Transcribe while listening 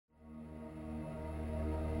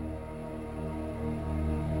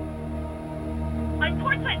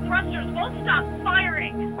won't stop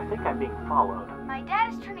firing. I think I'm being followed. My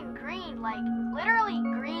dad is turning green, like literally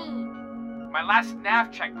green. My last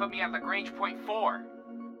nav check put me at Lagrange point 4.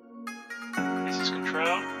 This is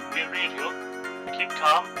Control. We read you. Keep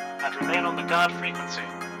calm and remain on the guard frequency.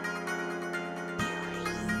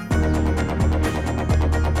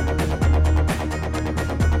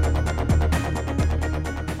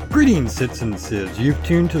 Greetings, Citizen Civs. You've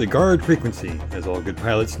tuned to the guard frequency. As all good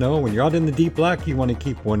pilots know, when you're out in the deep black, you want to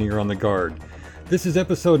keep one ear on the guard. This is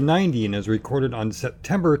episode 90 and is recorded on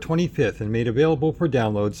September 25th and made available for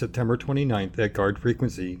download September 29th at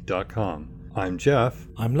guardfrequency.com. I'm Jeff.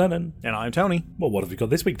 I'm Lennon. And I'm Tony. Well, what have we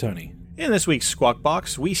got this week, Tony? In this week's Squawk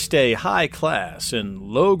Box, we stay high class and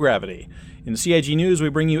low gravity. In CIG News, we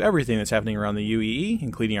bring you everything that's happening around the UEE,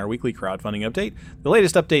 including our weekly crowdfunding update, the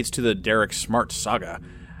latest updates to the Derek Smart saga.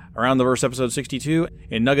 Around the Verse episode 62,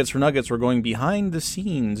 in Nuggets for Nuggets, we're going behind the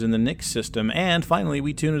scenes in the Nix system, and finally,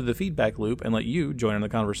 we tune into the feedback loop and let you join in the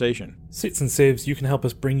conversation. Citizen Civs, you can help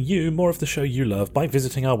us bring you more of the show you love by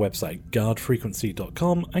visiting our website,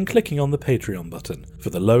 guardfrequency.com, and clicking on the Patreon button. For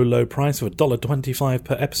the low price of $1.25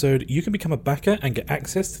 per episode, you can become a backer and get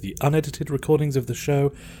access to the unedited recordings of the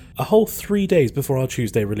show a whole 3 days before our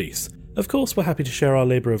Tuesday release. Of course, we're happy to share our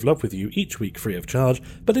labour of love with you each week free of charge,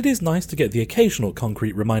 but it is nice to get the occasional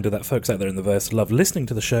concrete reminder that folks out there in the verse love listening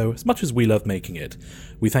to the show as much as we love making it.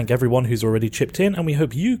 We thank everyone who's already chipped in, and we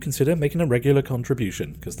hope you consider making a regular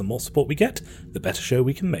contribution, because the more support we get, the better show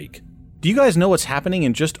we can make. Do you guys know what's happening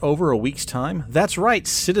in just over a week's time? That's right,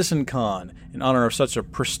 CitizenCon. In honor of such a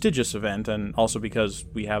prestigious event, and also because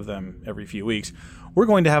we have them every few weeks, we're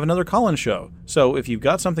going to have another call-in show. So if you've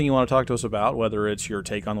got something you want to talk to us about, whether it's your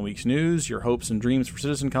take on the week's news, your hopes and dreams for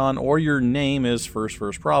CitizenCon, or your name is First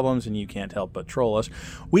Problems and you can't help but troll us,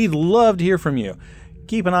 we'd love to hear from you.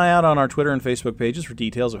 Keep an eye out on our Twitter and Facebook pages for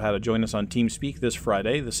details of how to join us on TeamSpeak this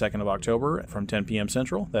Friday, the 2nd of October, from 10 p.m.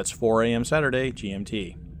 Central. That's 4 a.m. Saturday,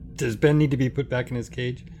 GMT. Does Ben need to be put back in his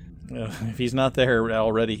cage? If he's not there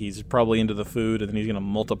already, he's probably into the food, and then he's going to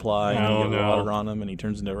multiply and get water on him, and he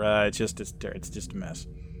turns into it's just a mess.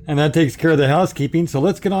 And that takes care of the housekeeping, so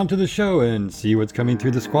let's get on to the show and see what's coming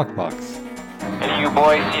through the Squawk Box. Any of you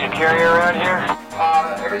boys see a carrier around here?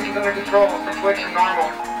 Everything's under control. Situation normal.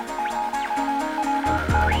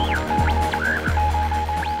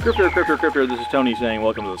 Crypto, this is Tony saying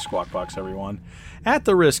welcome to the Squawk Box, everyone. At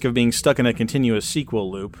the risk of being stuck in a continuous sequel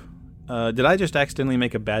loop, did I just accidentally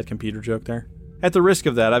make a bad computer joke there? At the risk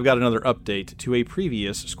of that, I've got another update to a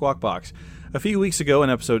previous Squawk Box. A few weeks ago in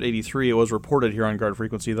episode 83, it was reported here on Guard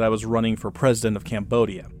Frequency that I was running for president of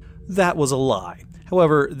Cambodia. That was a lie.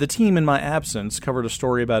 However, the team in my absence covered a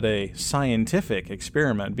story about a scientific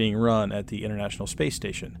experiment being run at the International Space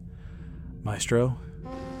Station. Maestro?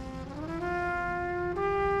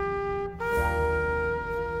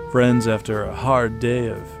 Friends, after a hard day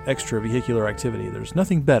of extravehicular activity, there's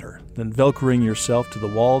nothing better than velcroing yourself to the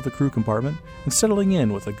wall of the crew compartment and settling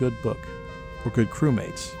in with a good book, or good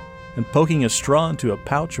crewmates, and poking a straw into a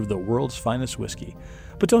pouch of the world's finest whiskey.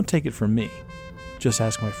 But don't take it from me. Just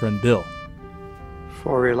ask my friend Bill.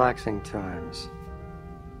 For relaxing times,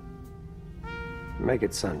 make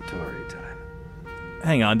it Suntory time.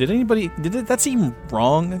 Hang on, did that seem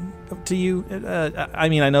wrong to you? I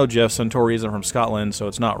mean, I know Jeff Suntory isn't from Scotland, so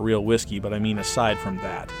it's not real whiskey, but I mean aside from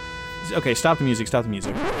that. Okay, stop the music.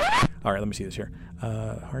 All right, let me see this here.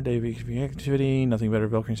 Hard day of activity, nothing better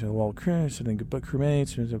velcroing to the wall, something good book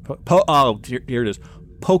crewmates. Here it is.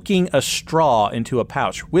 Poking a straw into a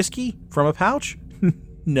pouch. Whiskey from a pouch?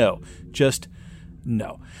 No, just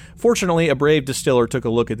no. Fortunately, a brave distiller took a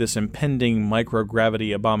look at this impending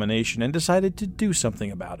microgravity abomination and decided to do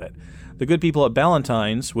something about it. The good people at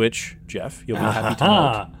Ballantine's, which, Jeff, you'll be happy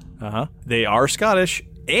to note, they are Scottish,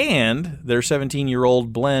 and their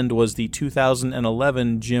 17-year-old blend was the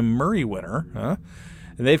 2011 Jim Murray winner, and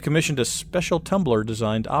they've commissioned a special tumbler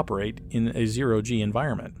designed to operate in a zero-G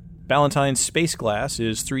environment. Ballantine's Space Glass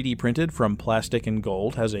is 3D printed from plastic and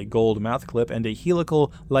gold, has a gold mouth clip, and a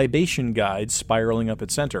helical libation guide spiraling up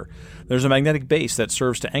its center. There's a magnetic base that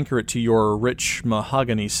serves to anchor it to your rich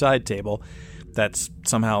mahogany side table that's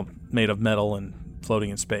somehow made of metal and floating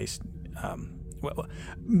in space.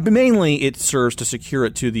 Mainly it serves to secure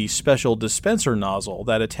it to the special dispenser nozzle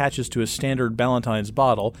that attaches to a standard Ballantine's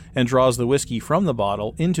bottle and draws the whiskey from the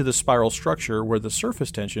bottle into the spiral structure where the surface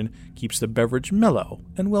tension keeps the beverage mellow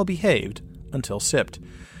and well-behaved until sipped.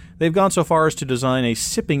 They've gone so far as to design a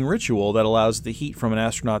sipping ritual that allows the heat from an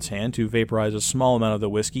astronaut's hand to vaporize a small amount of the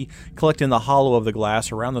whiskey, collect in the hollow of the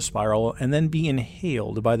glass around the spiral, and then be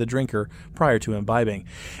inhaled by the drinker prior to imbibing.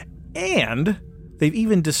 And They've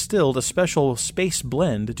even distilled a special space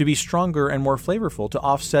blend to be stronger and more flavorful to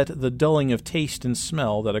offset the dulling of taste and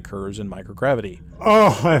smell that occurs in microgravity.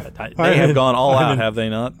 Oh, They have gone all out, have they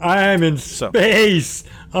not? I'm in space.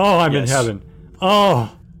 Oh, I'm in Yes. heaven.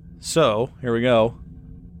 Oh. So, here we go.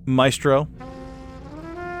 Maestro.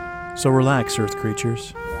 So relax, Earth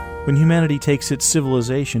creatures. When humanity takes its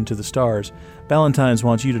civilization to the stars, Ballantines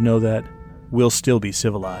wants you to know that we'll still be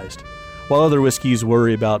civilized. While other whiskeys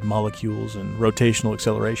worry about molecules and rotational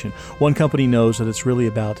acceleration, one company knows that it's really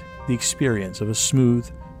about the experience of a smooth,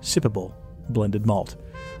 sippable, blended malt.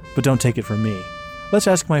 But don't take it from me. Let's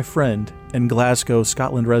ask my friend and Glasgow,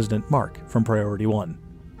 Scotland resident Mark from Priority One.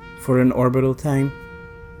 For an orbital time,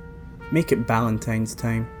 make it Ballantines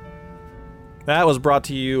time. That was brought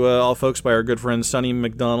to you, all folks, by our good friend Sonny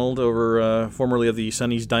McDonald, formerly of the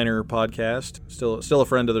Sonny's Diner podcast. Still a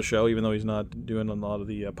friend of the show, even though he's not doing a lot of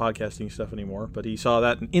the podcasting stuff anymore. But he saw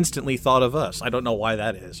that and instantly thought of us. I don't know why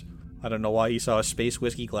that is. I don't know why he saw a space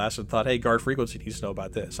whiskey glass and thought, hey, Guard Frequency needs to know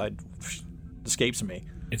about this. It escapes me.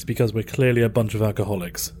 It's because we're clearly a bunch of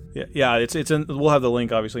alcoholics. Yeah. It's we'll have the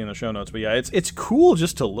link obviously in the show notes. But yeah, it's cool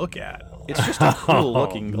just to look at. It's just a cool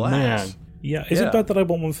looking glass. Man. Yeah, is it bad that I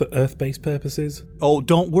want one for Earth-based purposes? Oh,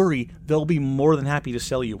 don't worry. They'll be more than happy to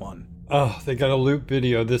sell you one. Oh, they got a loop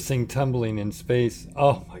video of this thing tumbling in space.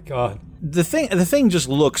 Oh my god. The thing just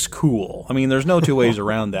looks cool. I mean, there's no two ways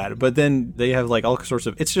around that. But then they have like all sorts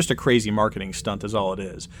of... It's just a crazy marketing stunt is all it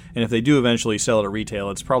is. And if they do eventually sell it at retail,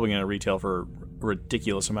 it's probably going to retail for a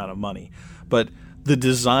ridiculous amount of money. But the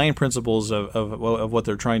design principles of what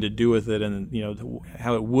they're trying to do with it and, you know,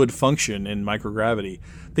 how it would function in microgravity.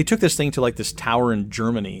 They took this thing to like this tower in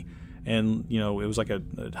Germany and, you know, it was like a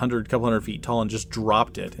couple hundred feet tall and just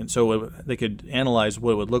dropped it. And so they could analyze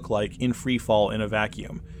what it would look like in free fall in a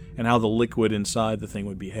vacuum and how the liquid inside the thing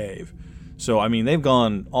would behave. So, I mean, they've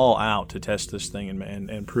gone all out to test this thing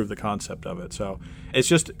and prove the concept of it. So it's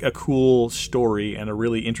just a cool story and a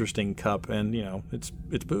really interesting cup. And, you know, it's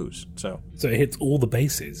booze. So it hits all the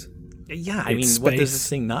bases. Yeah, I mean, what does this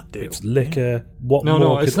thing not do? It's liquor. What No,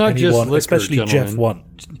 more it's could not anyone, just liquor, especially gentlemen. Jeff want?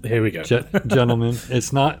 Here we go. Gentlemen,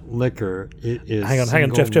 it's not liquor. It is. Hang on,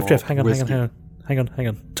 Jeff. Hang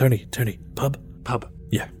on. Tony, pub.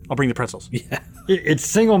 Yeah, I'll bring the pretzels. Yeah. It's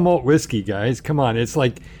single malt whiskey, guys. Come on, it's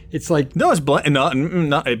like No, it's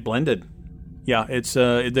not blended. Yeah, it's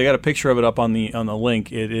they got a picture of it up on the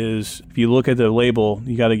link. It is, if you look at the label,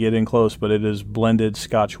 you got to get in close, but it is blended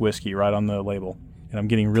Scotch whiskey right on the label. And I'm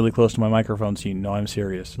getting really close to my microphone so you know I'm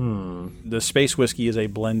serious. The space whiskey is a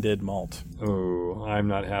blended malt. Oh, I'm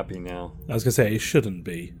not happy now. I was going to say, it shouldn't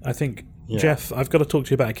be. I think, Jeff, I've got to talk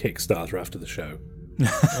to you about a Kickstarter after the show.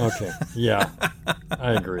 Okay, yeah,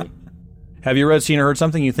 I agree. Have you read, seen, or heard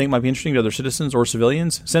something you think might be interesting to other citizens or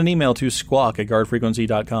civilians? Send an email to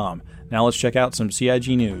squawk@guardfrequency.com. Now let's check out some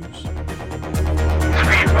CIG news. Speed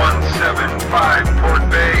 175, Port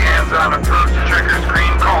Bay, hands on approach, trigger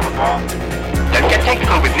screen, call the ball. Don't get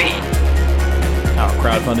technical with me. Our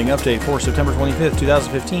crowdfunding update for September 25th,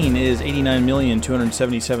 2015 is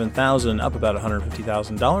 $89,277,000, up about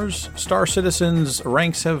 $150,000. Star Citizen's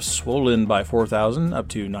ranks have swollen by 4,000, up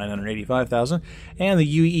to 985,000, and the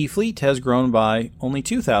UEE fleet has grown by only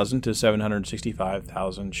 2,000 to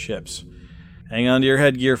 765,000 ships. Hang on to your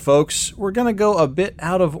headgear, folks. We're going to go a bit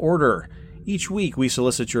out of order. Each week we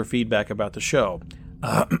solicit your feedback about the show.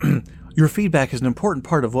 Your feedback is an important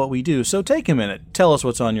part of what we do, so take a minute. Tell us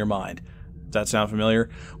what's on your mind. Does that sound familiar?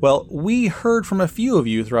 Well, we heard from a few of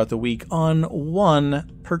you throughout the week on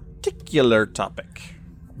one particular topic.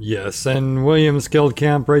 Yes, and William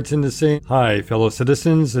Skeldkamp writes in to say, "Hi, fellow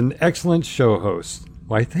citizens, an excellent show host.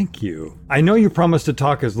 Why, thank you. I know you promised to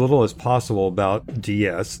talk as little as possible about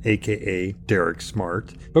DS, aka Derek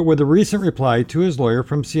Smart, but with a recent reply to his lawyer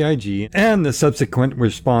from CIG and the subsequent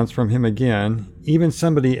response from him again, even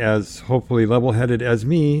somebody as hopefully level-headed as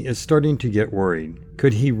me is starting to get worried.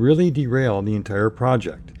 Could he really derail the entire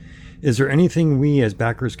project? Is there anything we as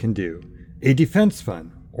backers can do? A defense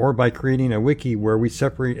fund? Or by creating a wiki where we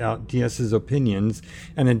separate out DS's opinions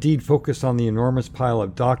and indeed focus on the enormous pile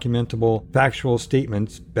of documentable, factual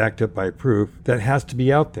statements backed up by proof that has to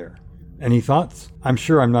be out there? Any thoughts? I'm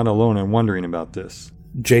sure I'm not alone in wondering about this."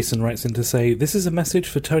 Jason writes in to say, "This is a message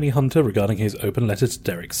for Tony Hunter regarding his open letter to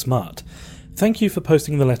Derek Smart. Thank you for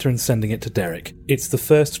posting the letter and sending it to Derek. It's the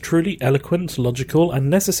first truly eloquent, logical, and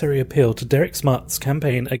necessary appeal to Derek Smart's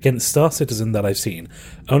campaign against Star Citizen that I've seen,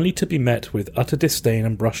 only to be met with utter disdain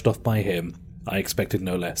and brushed off by him. I expected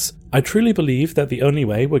no less. I truly believe that the only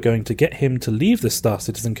way we're going to get him to leave the Star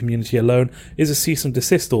Citizen community alone is a cease and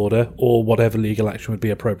desist order, or whatever legal action would be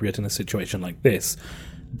appropriate in a situation like this.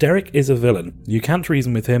 Derek is a villain. You can't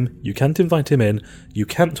reason with him, you can't invite him in, you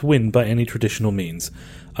can't win by any traditional means.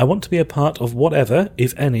 I want to be a part of whatever,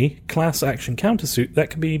 if any, class action countersuit that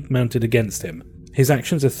can be mounted against him. His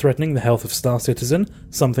actions are threatening the health of Star Citizen,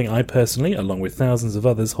 something I personally, along with thousands of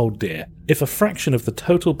others, hold dear. If a fraction of the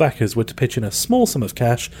total backers were to pitch in a small sum of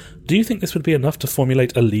cash, do you think this would be enough to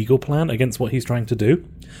formulate a legal plan against what he's trying to do?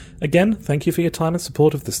 Again, thank you for your time and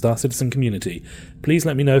support of the Star Citizen community. Please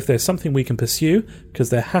let me know if there's something we can pursue, because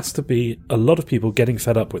there has to be a lot of people getting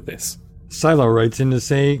fed up with this. Silo writes in to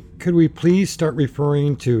say, could we please start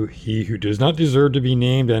referring to he who does not deserve to be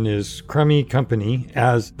named and his crummy company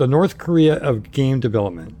as the North Korea of game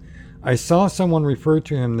development? I saw someone refer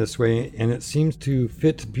to him this way, and it seems to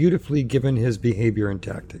fit beautifully given his behavior and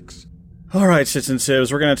tactics. All right, Sits and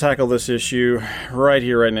Sivs, we're going to tackle this issue right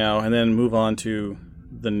here, right now, and then move on to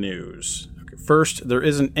the news. First, there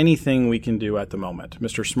isn't anything we can do at the moment.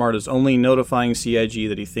 Mr. Smart is only notifying CIG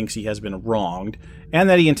that he thinks he has been wronged, and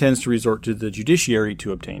that he intends to resort to the judiciary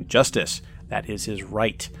to obtain justice. That is his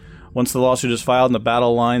right. Once the lawsuit is filed and the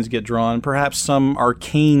battle lines get drawn, perhaps some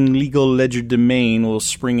arcane legal legerdemain will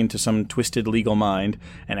spring into some twisted legal mind,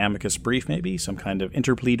 an amicus brief maybe, some kind of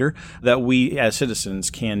interpleader, that we as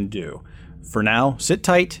citizens can do. For now, sit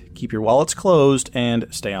tight, keep your wallets closed, and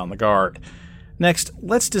stay on the guard. Next,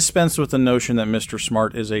 let's dispense with the notion that Mr.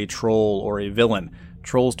 Smart is a troll or a villain.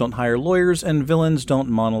 Trolls don't hire lawyers, and villains don't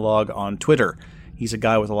monologue on Twitter. He's a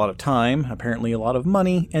guy with a lot of time, apparently a lot of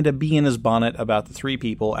money, and a bee in his bonnet about the three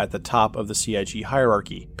people at the top of the CIG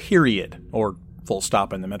hierarchy. Period. Or full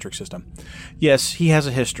stop in the metric system. Yes, he has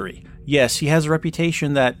a history. Yes, he has a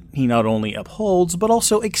reputation that he not only upholds, but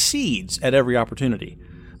also exceeds at every opportunity.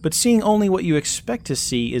 But seeing only what you expect to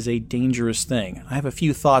see is a dangerous thing. I have a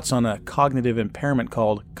few thoughts on a cognitive impairment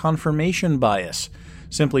called confirmation bias.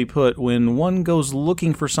 Simply put, when one goes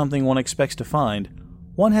looking for something one expects to find,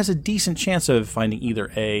 one has a decent chance of finding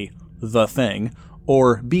either A, the thing,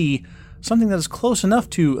 or B, something that is close enough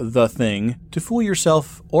to the thing to fool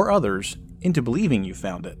yourself or others into believing you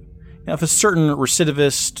found it. Now, if a certain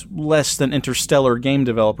recidivist, less than interstellar game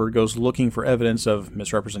developer goes looking for evidence of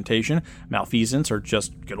misrepresentation, malfeasance, or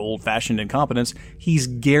just good old-fashioned incompetence, he's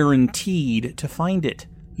guaranteed to find it,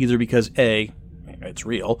 either because A, it's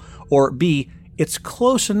real, or B, it's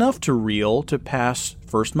close enough to real to pass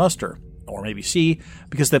first muster, or maybe C,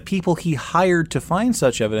 because the people he hired to find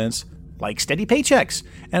such evidence like steady paychecks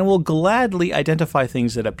and will gladly identify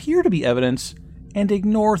things that appear to be evidence and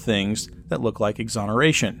ignore things that look like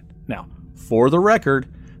exoneration. Now, for the record,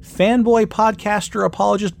 fanboy podcaster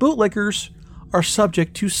apologist bootlickers are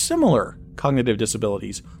subject to similar cognitive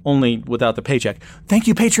disabilities, only without the paycheck. Thank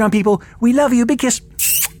you, Patreon people. We love you. Big kiss.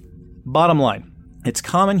 Bottom line, it's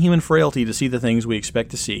common human frailty to see the things we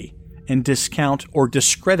expect to see and discount or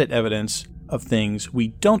discredit evidence of things we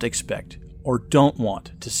don't expect or don't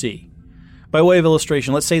want to see. By way of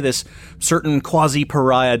illustration, let's say this certain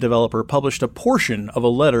quasi-pariah developer published a portion of a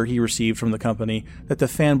letter he received from the company that the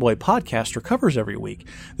fanboy podcaster covers every week.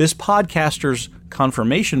 This podcaster's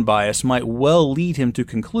confirmation bias might well lead him to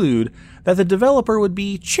conclude that the developer would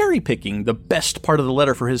be cherry-picking the best part of the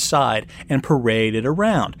letter for his side and parade it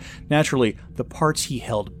around. Naturally, the parts he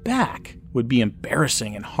held back would be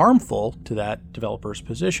embarrassing and harmful to that developer's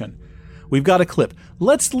position. We've got a clip.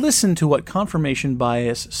 Let's listen to what confirmation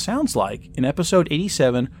bias sounds like in episode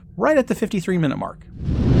 87, right at the 53-minute mark.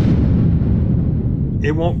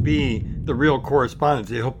 It won't be the real correspondence.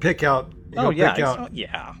 He'll pick out...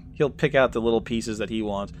 He'll pick out the little pieces that he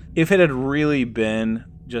wants. If it had really been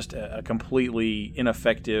just a completely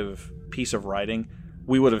ineffective piece of writing,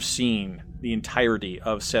 we would have seen the entirety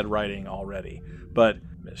of said writing already. But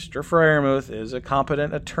Mr. Freiermuth is a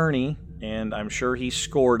competent attorney, and I'm sure he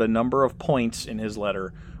scored a number of points in his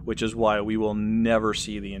letter, which is why we will never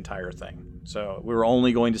see the entire thing. So we're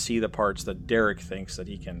only going to see the parts that Derek thinks that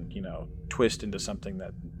he can, twist into something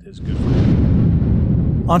that is good for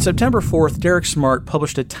him. On September 4th, Derek Smart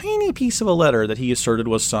published a tiny piece of a letter that he asserted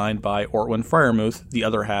was signed by Ortwin Freiermuth, the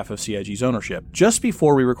other half of CIG's ownership, just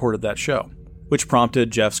before we recorded that show, which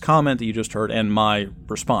prompted Jeff's comment that you just heard and my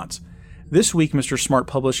response. This week, Mr. Smart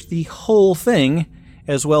published the whole thing,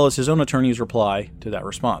 as well as his own attorney's reply to that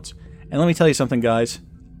response. And let me tell you something, guys.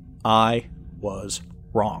 I was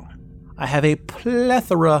wrong. I have a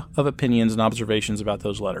plethora of opinions and observations about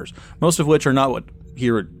those letters, most of which are not what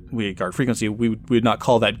here at Guard Frequency we would not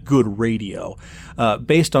call that good radio.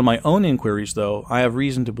 Based on my own inquiries, though, I have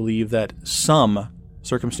reason to believe that some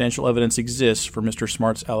circumstantial evidence exists for Mr.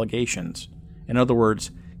 Smart's allegations. In other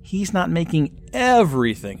words, he's not making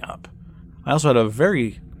everything up. I also had a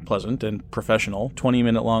very pleasant and professional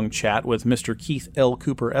 20-minute-long chat with Mr. Keith L.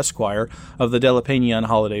 Cooper, Esquire, of the De La Peña and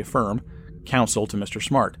Holiday firm, counsel to Mr.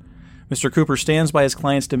 Smart. Mr. Cooper stands by his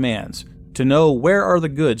client's demands to know where are the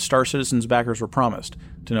goods Star Citizen's backers were promised,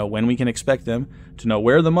 to know when we can expect them, to know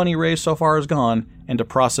where the money raised so far is gone, and to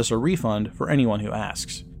process a refund for anyone who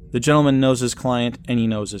asks. The gentleman knows his client, and he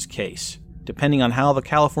knows his case. Depending on how the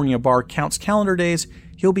California bar counts calendar days,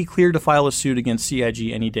 he'll be cleared to file a suit against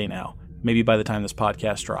CIG any day now, maybe by the time this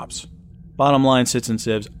podcast drops. Bottom line, Sits and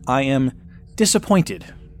Sibs, I am disappointed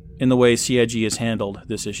in the way CIG has handled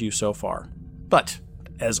this issue so far. But,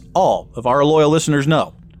 as all of our loyal listeners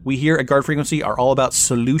know, we here at Guard Frequency are all about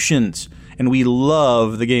solutions, and we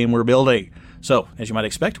love the game we're building. So, as you might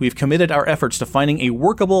expect, we've committed our efforts to finding a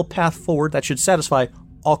workable path forward that should satisfy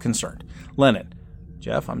all concerned. Lennon,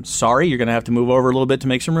 Jeff, I'm sorry, you're going to have to move over a little bit to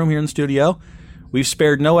make some room here in the studio. We've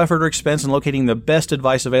spared no effort or expense in locating the best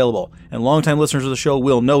advice available, and longtime listeners of the show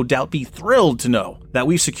will no doubt be thrilled to know that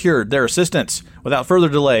we've secured their assistance. Without further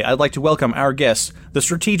delay, I'd like to welcome our guests, the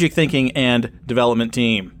Strategic Thinking and Development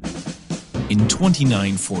Team. In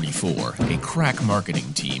 2944, a crack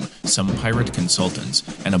marketing team, some pirate consultants,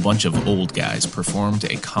 and a bunch of old guys performed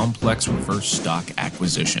a complex reverse stock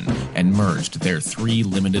acquisition and merged their 3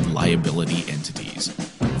 limited liability entities.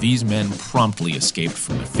 These men promptly escaped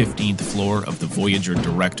from the 15th floor of the Voyager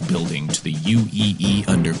Direct building to the UEE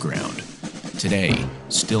Underground. Today,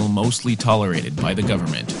 still mostly tolerated by the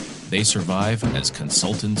government, they survive as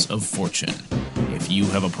consultants of fortune. If you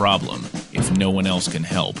have a problem, if no one else can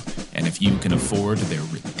help, and if you can afford their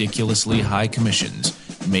ridiculously high commissions,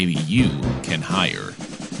 maybe you can hire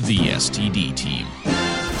the STD team.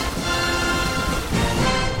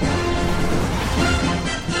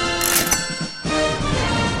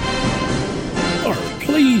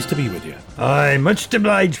 Pleased to be with you. I'm much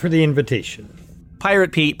obliged for the invitation.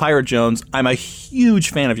 Pirate Pete, Pirate Jones, I'm a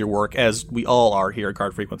huge fan of your work, as we all are here at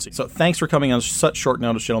Guard Frequency. So thanks for coming on such short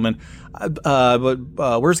notice, gentlemen.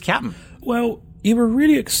 But where's the captain? Well, you were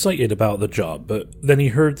really excited about the job, but then he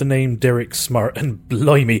heard the name Derek Smart, and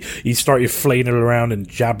blimey, he started flailing around and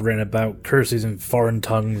jabbering about curses in foreign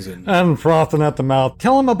tongues and frothing at the mouth.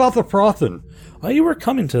 Tell him about the frothing. You were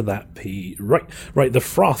coming to that, Pete. Right, the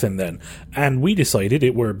frothing then. And we decided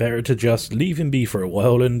it were better to just leave him be for a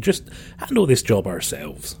while and just handle this job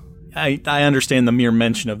ourselves. I understand the mere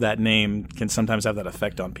mention of that name can sometimes have that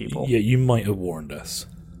effect on people. Yeah, you might have warned us.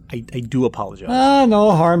 I do apologize.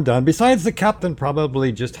 No harm done. Besides, the captain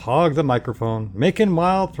probably just hogged the microphone, making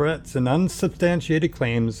wild threats and unsubstantiated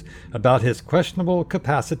claims about his questionable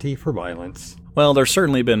capacity for violence. Well, there's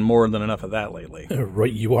certainly been more than enough of that lately.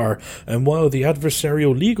 Right you are. And while the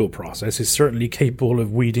adversarial legal process is certainly capable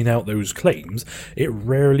of weeding out those claims, it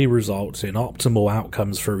rarely results in optimal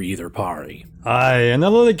outcomes for either party. Aye, and the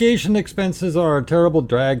litigation expenses are a terrible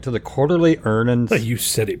drag to the quarterly earnings. You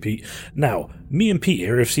said it, Pete. Now, me and Pete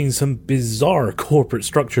here have seen some bizarre corporate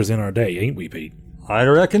structures in our day, ain't we, Pete? I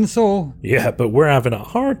reckon so. Yeah, but we're having a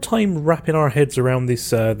hard time wrapping our heads around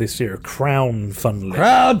this here crowdfunding.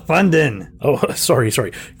 Crowdfunding! Oh, sorry,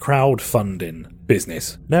 crowdfunding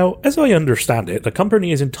business. Now, as I understand it, the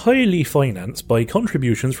company is entirely financed by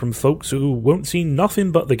contributions from folks who won't see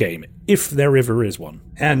nothing but the game, if there ever is one.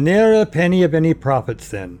 And ne'er a penny of any profits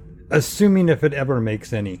then, assuming if it ever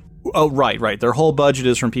makes any. Oh, right. Their whole budget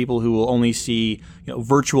is from people who will only see,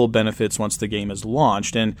 virtual benefits once the game is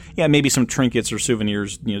launched, and maybe some trinkets or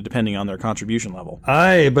souvenirs, depending on their contribution level.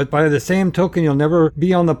 Aye, but by the same token, you'll never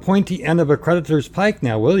be on the pointy end of a creditor's pike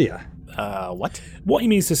now, will ya? What? What he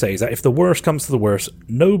means to say is that if the worst comes to the worst,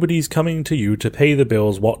 nobody's coming to you to pay the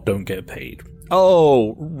bills what don't get paid.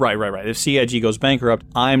 Oh, right. If CIG goes bankrupt,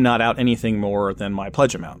 I'm not out anything more than my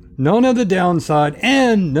pledge amount. None of the downside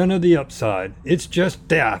and none of the upside. It's just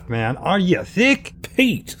daft, man. Are you thick?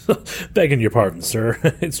 Pete, begging your pardon, sir.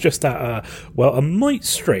 It's just that, a mite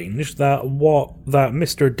strange that what that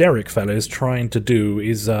Mr. Derek fella is trying to do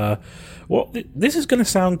is, this is going to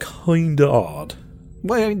sound kinda odd.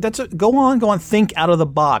 Well, go on, think out of the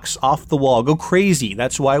box, off the wall, go crazy.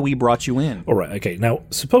 That's why we brought you in. All right, okay. Now,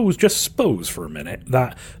 suppose for a minute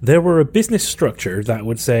that there were a business structure that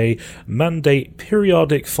would say mandate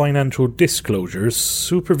periodic financial disclosures,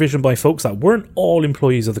 supervision by folks that weren't all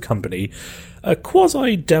employees of the company, a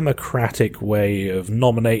quasi-democratic way of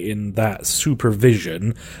nominating that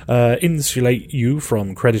supervision, insulate you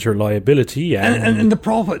from creditor liability and the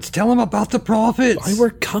profits. Tell them about the profits. I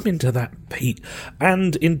were coming to that, Pete.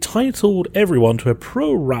 And entitled everyone to a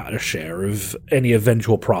pro-rata share of any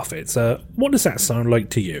eventual profits. What does that sound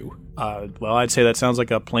like to you? I'd say that sounds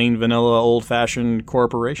like a plain vanilla old-fashioned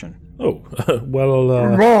corporation. Oh,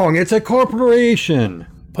 Wrong, it's a corporation.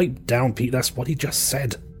 Pipe down, Pete, that's what he just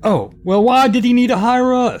said. Oh, well, why did he need to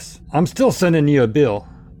hire us? I'm still sending you a bill.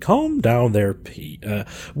 Calm down there, Pete.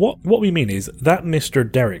 What we mean is that Mr.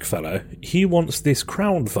 Derek fellow, he wants this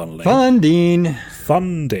crowdfunding...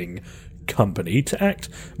 Funding company to act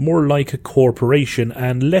more like a corporation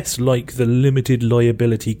and less like the limited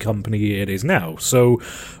liability company it is now. So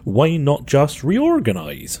why not just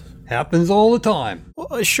reorganize? Happens all the time.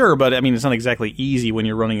 Well, sure, but I mean, it's not exactly easy when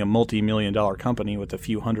you're running a multi-million-dollar company with a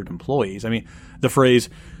few hundred employees. I mean, the phrase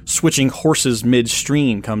switching horses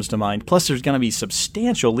midstream comes to mind. Plus, there's going to be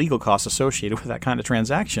substantial legal costs associated with that kind of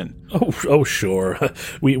transaction. Oh, sure.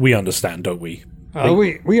 We understand, don't we?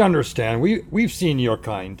 We understand. We've seen your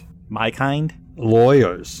kind. My kind?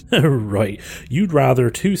 Lawyers. Right. You'd rather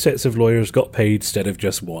two sets of lawyers got paid instead of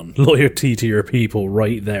just one. Loyalty to your people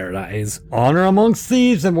right there, that is. Honor amongst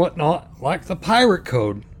thieves and whatnot, like the pirate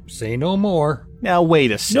code. Say no more. Now,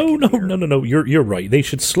 wait a second. No. You're right. They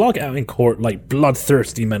should slog it out in court like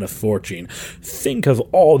bloodthirsty men of fortune. Think of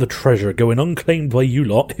all the treasure going unclaimed by you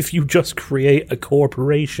lot if you just create a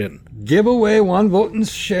corporation. Give away one voting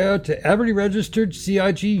share to every registered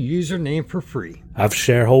CIG username for free. Have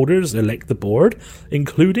shareholders elect the board,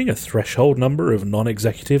 including a threshold number of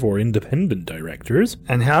non-executive or independent directors.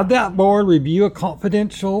 And have that board review a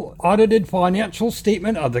confidential, audited financial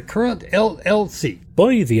statement of the current LLC.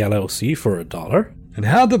 Buy the LLC for $1. And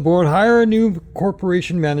have the board hire a new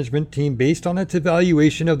corporation management team based on its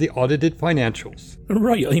evaluation of the audited financials.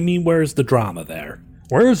 Right, I mean, where's the drama there?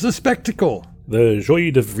 Where's the spectacle? The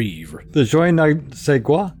joie de vivre. The joie c'est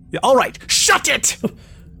quoi? Yeah, all right, shut it!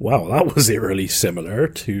 Wow, that was eerily similar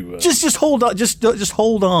to... Just hold on. Just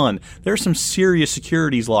hold on. There are some serious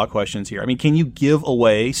securities law questions here. I mean, can you give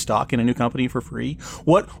away stock in a new company for free?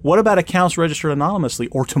 What about accounts registered anonymously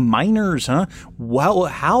or to minors, huh? Well,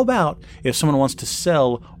 how about if someone wants to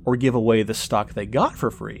sell or give away the stock they got for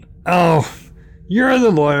free? Oh, you're the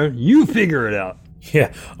lawyer. You figure it out.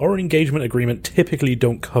 Yeah, our engagement agreement typically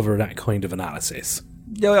don't cover that kind of analysis.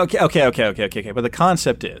 Okay. But the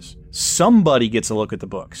concept is somebody gets a look at the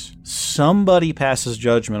books. Somebody passes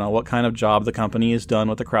judgment on what kind of job the company has done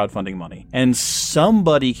with the crowdfunding money. And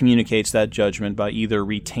somebody communicates that judgment by either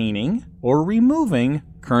retaining or removing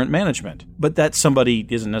current management. But that somebody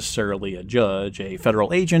isn't necessarily a judge, a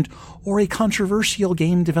federal agent, or a controversial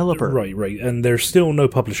game developer. Right. And there's still no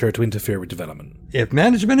publisher to interfere with development. If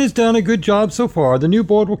management has done a good job so far, the new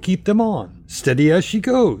board will keep them on, steady as she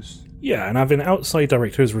goes. Yeah, and having outside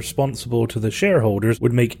directors responsible to the shareholders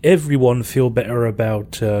would make everyone feel better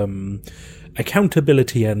about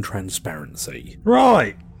accountability and transparency.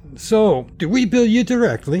 Right. So, do we bill you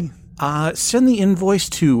directly? Send the invoice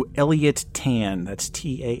to Elliot Tan. That's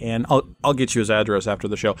T-A-N. I'll get you his address after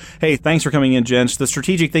the show. Hey, thanks for coming in, gents. The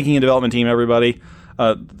Strategic Thinking and Development team, everybody.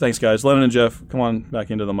 Thanks, guys. Lennon and Jeff, come on back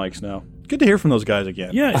into the mics now. Good to hear from those guys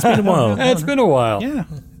again. Yeah, it's been a while. It's been a while. Yeah,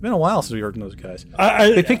 it's been a while since we heard from those guys.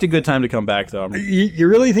 They picked a good time to come back, though. You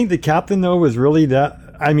really think the captain, though, was really that?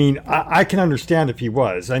 I mean, I can understand if he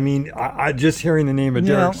was. I mean, I just hearing the name of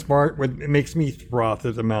Derek Smart it makes me froth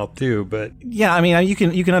at the mouth, too. But yeah, I mean, you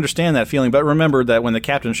can understand that feeling. But remember that when the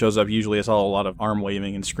captain shows up, usually it's all a lot of arm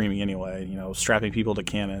waving and screaming anyway, strapping people to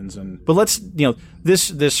cannons. But let's,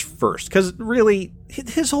 this first. Because really,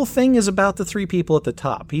 his whole thing is about the three people at the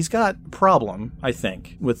top. He's got a problem, I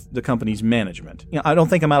think, with the company's management. I don't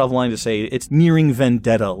think I'm out of line to say it's nearing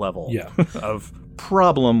vendetta level of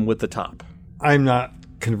problem with the top. I'm not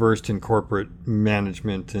conversed in corporate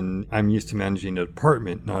management, and I'm used to managing a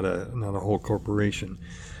department, not a whole corporation.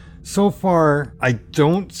 So far, I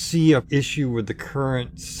don't see an issue with the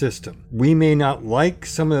current system. We may not like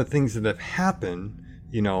some of the things that have happened,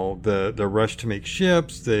 the rush to make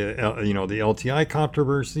ships, the LTI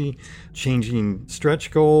controversy, changing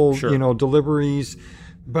stretch goals, deliveries.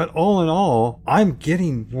 But all in all, I'm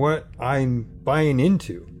getting what I'm buying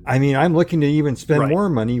into. I mean, I'm looking to even spend more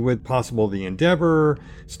money with possible the Endeavor,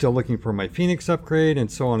 still looking for my Phoenix upgrade, and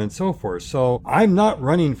so on and so forth. So I'm not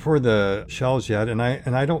running for the shells yet, and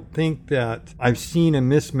I don't think that I've seen a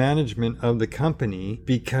mismanagement of the company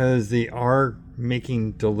because they are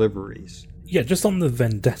making deliveries. Yeah, just on the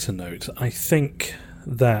vendetta note, I think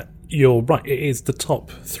that you're right, it is the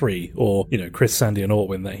top three, or, Chris, Sandy, and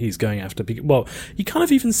Orwin that he's going after. Well, he kind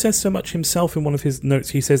of even says so much himself in one of his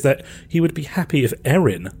notes. He says that he would be happy if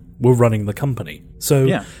Erin were running the company.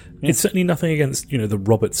 So it's certainly nothing against, the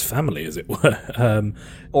Roberts family, as it were.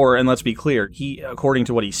 And let's be clear, he, according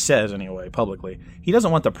to what he says anyway, publicly, he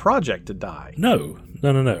doesn't want the project to die. No.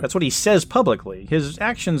 That's what he says publicly. His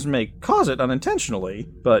actions may cause it unintentionally,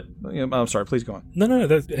 but I'm sorry, please go on. No,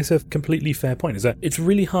 it's a completely fair point. Is that it's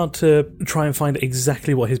really hard to try and find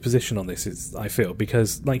exactly what his position on this is, I feel,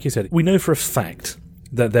 because, like you said, we know for a fact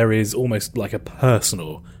that there is almost like a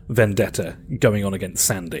personal vendetta going on against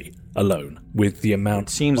Sandy alone, with the amount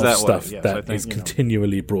of stuff that is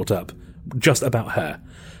continually brought up just about her.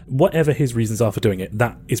 Whatever his reasons are for doing it,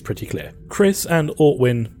 that is pretty clear. Chris and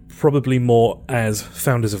Ortwin, probably more as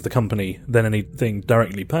founders of the company than anything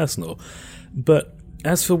directly personal. But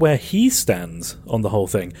as for where he stands on the whole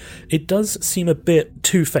thing, it does seem a bit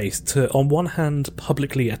two-faced to, on one hand,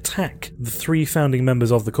 publicly attack the 3 founding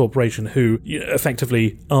members of the corporation who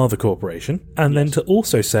effectively are the corporation, and then to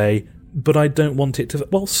also say, but I don't want it to...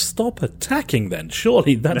 Well, stop attacking then.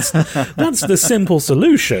 Surely that's the simple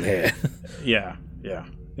solution here. Yeah.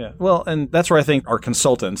 Well, and that's where I think our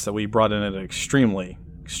consultants that we brought in at an extremely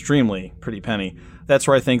pretty penny, that's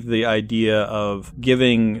where I think the idea of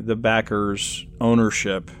giving the backers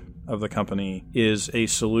ownership of the company is a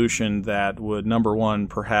solution that would, number one,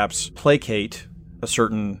 perhaps placate a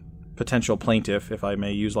certain potential plaintiff, if I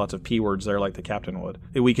may use lots of P words there like the captain would.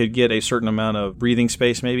 We could get a certain amount of breathing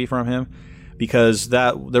space maybe from him, because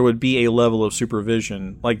that there would be a level of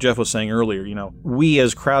supervision. Like Jeff was saying earlier, we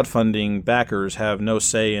as crowdfunding backers have no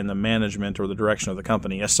say in the management or the direction of the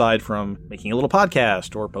company, aside from making a little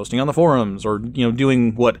podcast or posting on the forums or,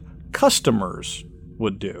 doing what customers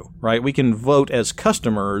would do, right? We can vote as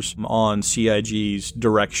customers on CIG's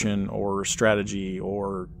direction or strategy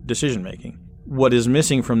or decision making. What is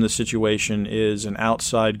missing from this situation is an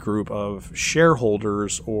outside group of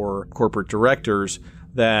shareholders or corporate directors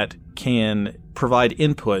that can provide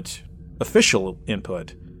official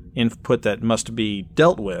input that must be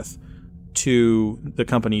dealt with to the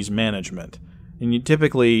company's management. And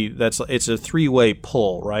typically, it's a 3-way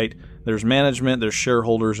pull, right? There's management, there's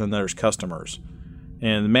shareholders, and there's customers.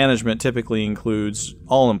 And management typically includes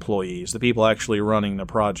all employees, the people actually running the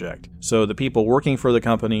project. So the people working for the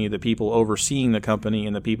company, the people overseeing the company,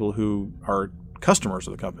 and the people who are customers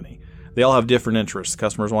of the company. They all have different interests.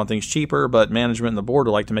 Customers want things cheaper, but management and the board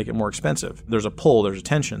would like to make it more expensive. There's a pull, there's a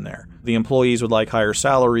tension there. The employees would like higher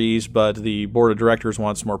salaries, but the board of directors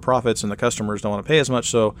wants more profits and the customers don't want to pay as much,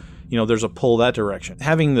 so there's a pull that direction.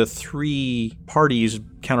 Having the 3 parties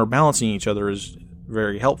counterbalancing each other is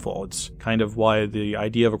very helpful. It's kind of why the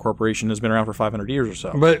idea of a corporation has been around for 500 years or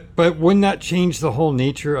so. But wouldn't that change the whole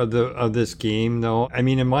nature of this game, though? I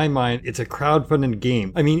mean, in my mind, it's a crowdfunded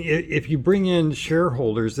game. I mean, if you bring in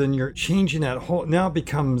shareholders, then you're changing that whole... Now it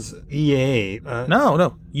becomes EA.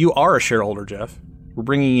 No. You are a shareholder, Jeff. We're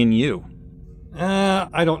bringing in you.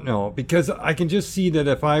 I don't know, because I can just see that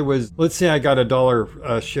if I was... Let's say I got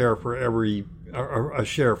 $1 share for every... a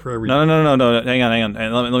share for every... No. Hang on.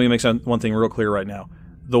 And let me make one thing real clear right now.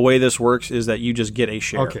 The way this works is that you just get a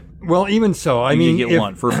share. Okay. Well, even so, you get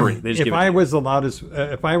one for free. If I was allowed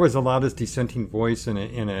as dissenting voice in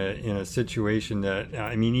a situation that,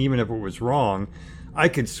 even if it was wrong, I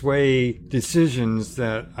could sway decisions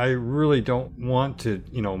that I really don't want to,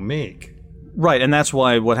 make. Right, and that's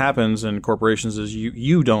why what happens in corporations is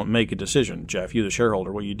you don't make a decision, Jeff, you the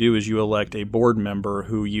shareholder. What you do is you elect a board member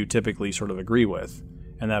who you typically sort of agree with,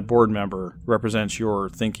 and that board member represents your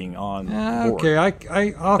thinking on board. Okay,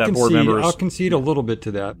 I'll concede a little bit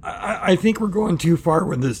to that. I think we're going too far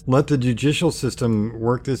with this. Let the judicial system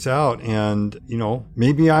work this out, and,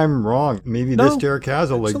 maybe I'm wrong. Maybe Derek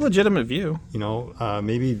has a leg. It's a legitimate view.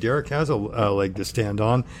 Maybe Derek has a leg to stand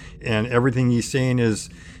on, and everything he's saying is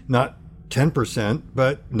not 10%,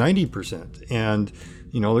 but 90%. And,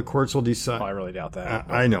 the courts will decide. Oh, I really doubt that.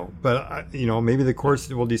 I know. But, maybe the courts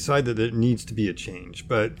will decide that it needs to be a change.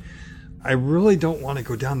 But I really don't want to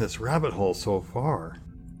go down this rabbit hole so far.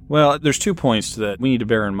 Well, there's 2 points that we need to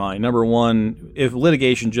bear in mind. Number one, if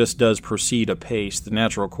litigation just does proceed apace, the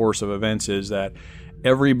natural course of events is that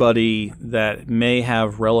everybody that may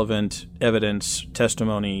have relevant evidence,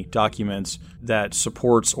 testimony, documents that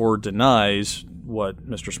supports or denies what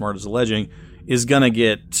Mr. Smart is alleging is going to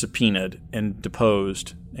get subpoenaed and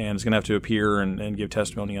deposed, and is going to have to appear and give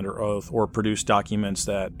testimony under oath or produce documents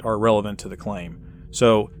that are relevant to the claim.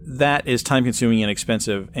 So that is time-consuming and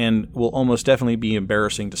expensive and will almost definitely be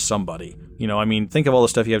embarrassing to somebody. Think of all the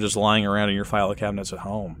stuff you have just lying around in your file cabinets at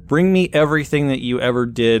home. Bring me everything that you ever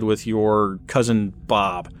did with your cousin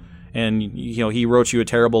Bob. And, he wrote you a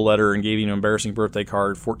terrible letter and gave you an embarrassing birthday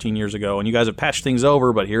card 14 years ago, and you guys have patched things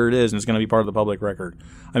over, but here it is, and it's going to be part of the public record.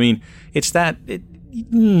 It's that...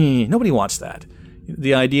 nobody wants that.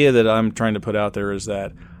 The idea that I'm trying to put out there is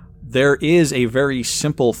that there is a very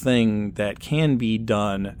simple thing that can be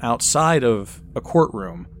done outside of a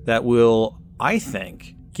courtroom that will, I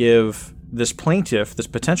think, give this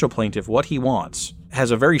potential plaintiff, what he wants, has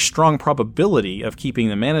a very strong probability of keeping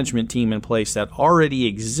the management team in place that already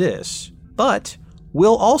exists, but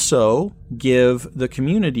will also give the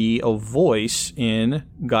community a voice in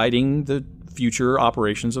guiding the future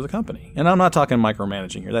operations of the company. And I'm not talking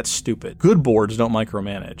micromanaging here. That's stupid. Good boards don't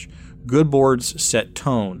micromanage. Good boards set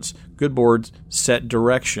tones. Good boards set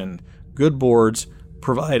direction. Good boards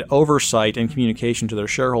provide oversight and communication to their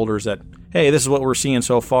shareholders that, hey, this is what we're seeing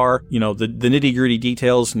so far. You know, the nitty-gritty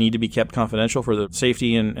details need to be kept confidential for the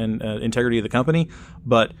safety and integrity of the company.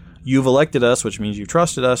 But you've elected us, which means you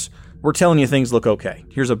trusted us. We're telling you things look okay.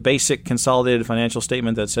 Here's a basic consolidated financial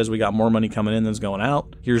statement that says we got more money coming in than's going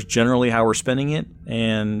out. Here's generally how we're spending it.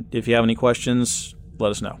 And if you have any questions, let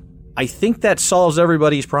us know. I think that solves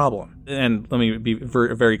everybody's problem. And let me be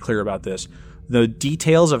very, very clear about this. The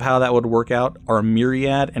details of how that would work out are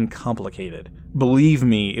myriad and complicated. Believe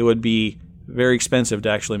me, it would be very expensive to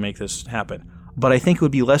actually make this happen. But I think it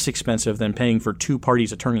would be less expensive than paying for two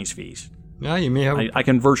parties' attorney's fees. Yeah, you may have. I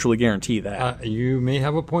can virtually guarantee that. You may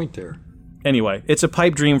have a point there. Anyway, it's a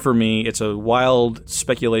pipe dream for me. It's a wild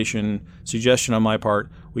speculation, suggestion on my part.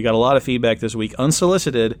 We got a lot of feedback this week,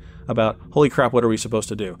 unsolicited, about, holy crap, what are we supposed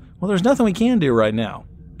to do? Well, there's nothing we can do right now.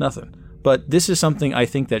 Nothing. But this is something I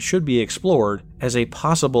think that should be explored as a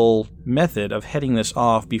possible method of heading this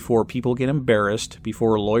off before people get embarrassed,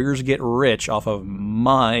 before lawyers get rich off of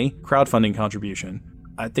my crowdfunding contribution.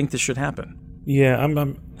 I think this should happen. Yeah,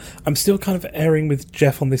 I'm still kind of erring with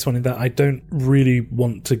Jeff on this one in that I don't really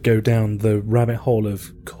want to go down the rabbit hole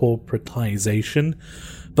of corporatization.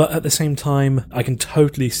 But at the same time, I can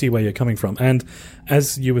totally see where you're coming from. And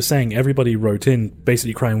as you were saying, everybody wrote in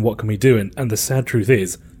basically crying, what can we do? And the sad truth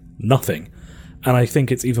is, nothing. And I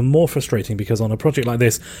think it's even more frustrating because on a project like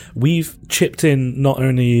this, we've chipped in not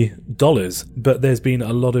only dollars, but there's been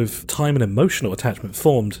a lot of time and emotional attachment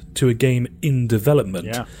formed to a game in development.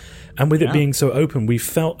 Yeah. And with it being so open, we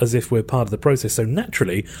felt as if we're part of the process. So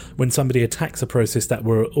naturally, when somebody attacks a process that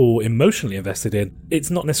we're all emotionally invested in, it's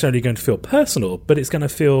not necessarily going to feel personal, but it's going to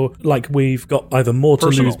feel like we've got either more to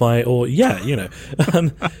lose by or,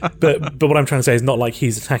 But what I'm trying to say is not like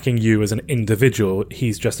he's attacking you as an individual.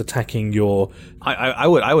 He's just attacking your... I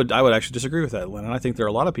would actually disagree with that, Len. And I think there are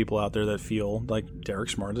a lot of people out there that feel like Derek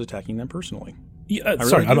Smart is attacking them personally. Yeah,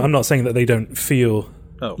 I'm not saying that they don't feel...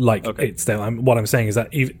 it's them. What I'm saying is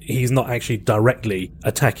that he's not actually directly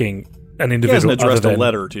attacking an individual. He hasn't addressed a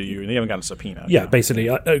letter to you, and they haven't got a subpoena. Yeah, basically,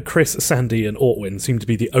 Chris, Sandy, and Ortwin seem to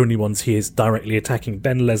be the only ones he is directly attacking.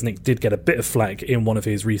 Ben Lesnick did get a bit of flack in one of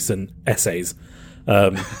his recent essays,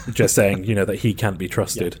 just saying, that he can't be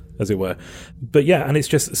trusted, as it were. But yeah, and it's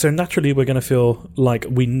just, so naturally we're going to feel like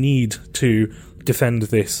we need to defend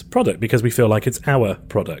this product because we feel like it's our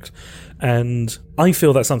product. And I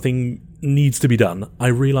feel that something needs to be done. I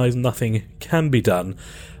realise nothing can be done.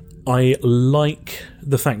 I like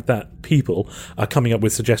the fact that people are coming up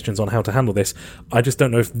with suggestions on how to handle this. I just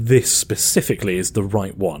don't know if this specifically is the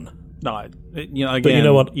right one. No, again, but you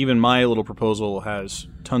know what? Even my little proposal has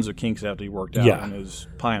tons of kinks that have to be worked out and is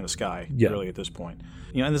pie in the sky, really, at this point.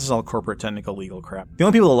 And this is all corporate, technical, legal crap. The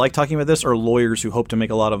only people that like talking about this are lawyers who hope to make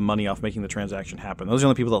a lot of money off making the transaction happen. Those are the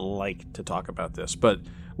only people that like to talk about this. But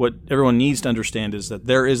what everyone needs to understand is that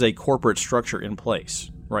there is a corporate structure in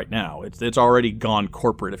place right now. It's already gone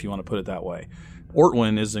corporate, if you want to put it that way.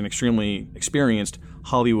 Ortwin is an extremely experienced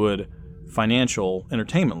Hollywood financial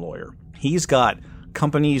entertainment lawyer. He's got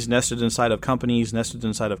companies nested inside of companies,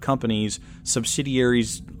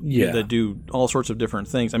 subsidiaries that do all sorts of different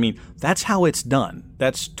things. I mean, that's how it's done.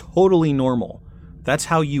 That's totally normal. That's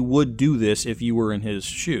how you would do this if you were in his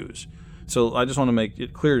shoes. So I just want to make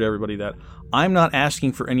it clear to everybody that I'm not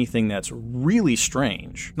asking for anything that's really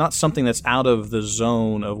strange, not something that's out of the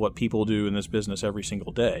zone of what people do in this business every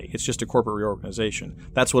single day. It's just a corporate reorganization.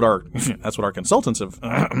 That's what our consultants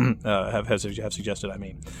have suggested.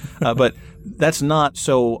 But that's not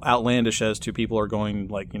so outlandish as to people are going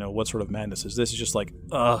like, what sort of madness is this? It's just like,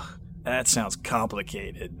 that sounds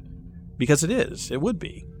complicated, because it is. It would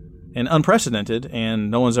be. And unprecedented, and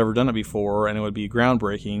no one's ever done it before, and it would be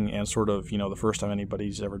groundbreaking and sort of, the first time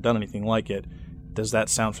anybody's ever done anything like it. Does that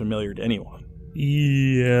sound familiar to anyone?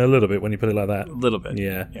 Yeah, a little bit when you put it like that. A little bit.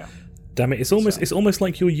 Yeah. Damn it, it's almost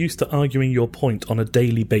like you're used to arguing your point on a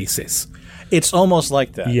daily basis. It's almost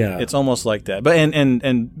like that. Yeah. It's almost like that. But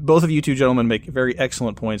and both of you two gentlemen make very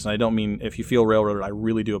excellent points, and I don't mean, if you feel railroaded, I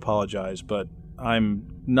really do apologize, but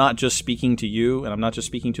I'm not just speaking to you, and I'm not just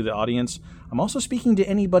speaking to the audience. I'm also speaking to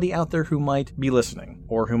anybody out there who might be listening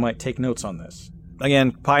or who might take notes on this.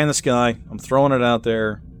 Again, pie in the sky. I'm throwing it out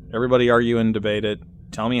there. Everybody argue and debate it.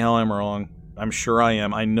 Tell me how I'm wrong. I'm sure I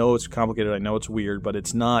am. I know it's complicated. I know it's weird, but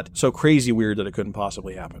it's not so crazy weird that it couldn't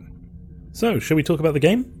possibly happen. So, should we talk about the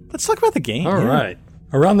game? Let's talk about the game. All right.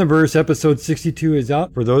 Around the Verse episode 62 is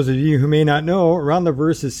out. For those of you who may not know, Around the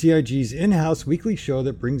Verse is CIG's in-house weekly show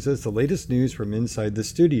that brings us the latest news from inside the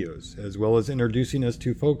studios, as well as introducing us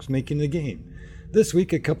to folks making the game. This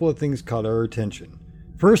week, a couple of things caught our attention.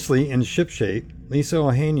 Firstly, in Shipshape, Lisa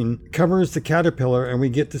Ohanian covers the Caterpillar, and we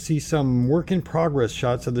get to see some work-in-progress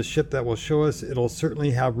shots of the ship that will show us it'll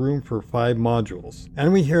certainly have room for 5 modules.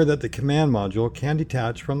 And we hear that the command module can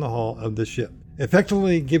detach from the hull of the ship,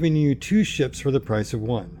 effectively giving you 2 ships for the price of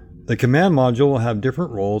 1. The command module will have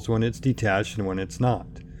different roles when it's detached and when it's not.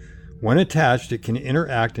 When attached, it can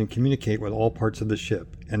interact and communicate with all parts of the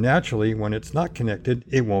ship, and naturally, when it's not connected,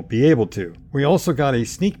 it won't be able to. We also got a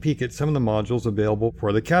sneak peek at some of the modules available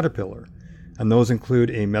for the Caterpillar, and those include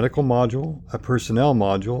a medical module, a personnel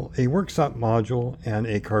module, a workshop module, and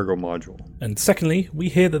a cargo module. And secondly, we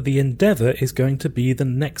hear that the Endeavour is going to be the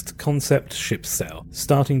next concept ship sale,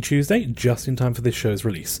 starting Tuesday, just in time for this show's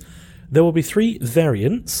release. There will be 3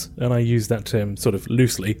 variants, and I use that term sort of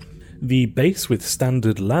loosely. The base with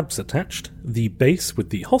standard labs attached, the base with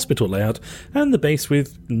the hospital layout, and the base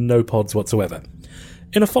with no pods whatsoever.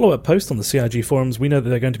 In a follow-up post on the CIG forums, we know that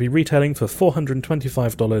they're going to be retailing for $425,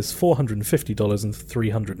 $450, and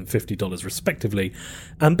 $350 respectively,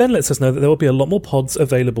 and Ben lets us know that there will be a lot more pods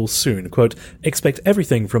available soon. Quote, expect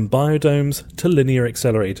everything from biodomes to linear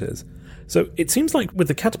accelerators. So it seems like with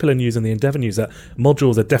the Caterpillar news and the Endeavour news that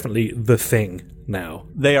modules are definitely the thing now.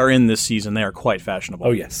 They are in this season. They are quite fashionable.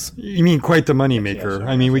 Oh, yes. You mean quite the moneymaker. Yes,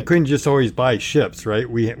 I mean, we couldn't just always buy ships, right?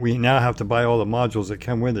 We now have to buy all the modules that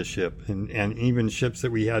come with a ship. And even ships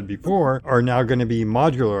that we had before are now going to be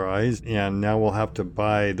modularized, and now we'll have to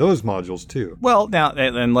buy those modules too. Well, now,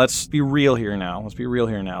 and let's be real here now.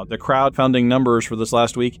 The crowdfunding numbers for this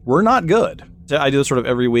last week were not good. I do this sort of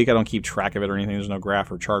every week. I don't keep track of it or anything. There's no graph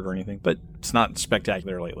or chart or anything, but it's not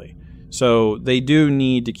spectacular lately. So they do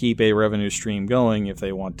need to keep a revenue stream going if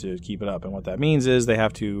they want to keep it up. And what that means is they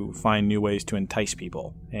have to find new ways to entice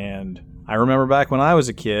people. And I remember back when I was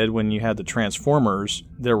a kid, when you had the Transformers,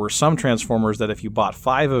 there were some Transformers that if you bought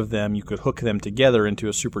 5 of them, you could hook them together into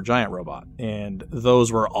a Supergiant robot. And those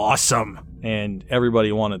were awesome. And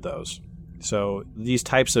everybody wanted those. So these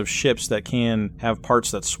types of ships that can have parts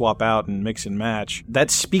that swap out and mix and match, that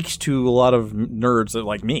speaks to a lot of nerds that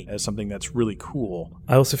like me as something that's really cool.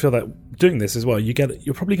 I also feel that doing this as well,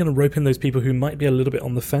 you're probably going to rope in those people who might be a little bit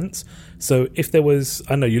on the fence. So if there was,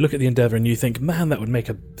 I know, you look at the Endeavour and you think, man, that would make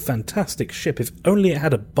a fantastic ship if only it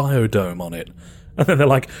had a biodome on it. And then they're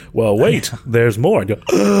like, well, wait, there's more. And you're,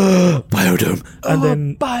 biodome. And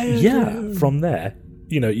then, biodome. Yeah, from there,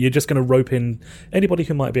 you're just going to rope in anybody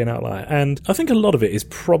who might be an outlier. And I think a lot of it is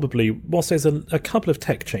probably, whilst there's a couple of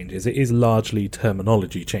tech changes, it is largely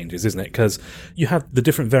terminology changes, isn't it? Because you have the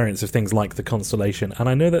different variants of things like the Constellation, and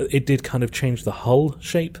I know that it did kind of change the hull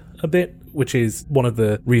shape a bit, which is one of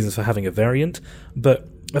the reasons for having a variant. But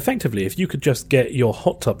effectively, if you could just get your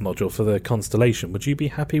hot tub module for the Constellation, would you be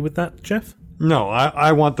happy with that, Jeff? No,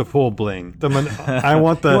 I want the full bling. I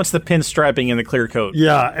want the. He wants the pinstriping and the clear coat.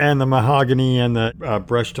 Yeah, and the mahogany and the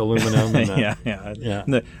brushed aluminum. And yeah.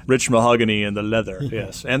 The rich mahogany and the leather.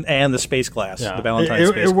 Yes, and the space glass. Yeah. The Valentine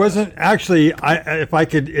space glass. It wasn't actually.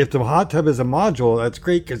 If the hot tub is a module, that's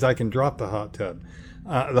great because I can drop the hot tub.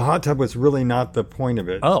 The hot tub was really not the point of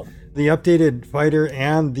it. Oh, the updated fighter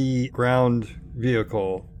and the ground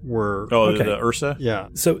vehicle were... Oh, okay. The Ursa? Yeah.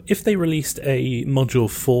 So if they released a module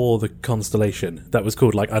for the Constellation that was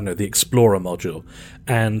called, the Explorer module,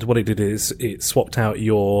 and what it did is it swapped out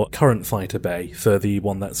your current fighter bay for the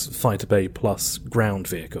one that's fighter bay plus ground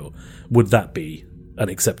vehicle, would that be an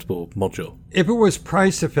acceptable module? If it was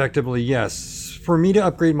priced effectively, yes. For me to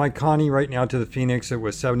upgrade my Connie right now to the Phoenix, it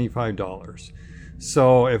was $75.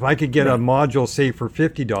 So if I could get a module, say, for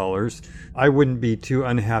 $50, I wouldn't be too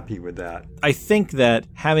unhappy with that. I think that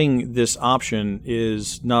having this option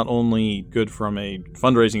is not only good from a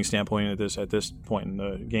fundraising standpoint at this point in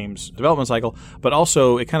the game's development cycle, but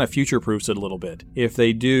also it kind of future-proofs it a little bit. If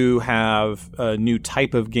they do have a new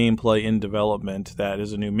type of gameplay in development that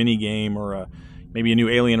is a new mini-game or maybe a new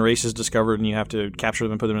alien race is discovered and you have to capture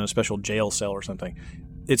them and put them in a special jail cell or something,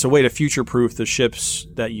 it's a way to future-proof the ships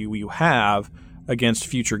that you have against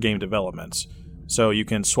future game developments. So you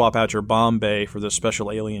can swap out your bomb bay for the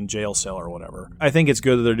special alien jail cell or whatever. I think it's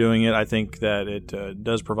good that they're doing it. I think that it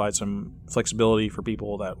does provide some flexibility for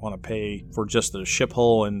people that want to pay for just the ship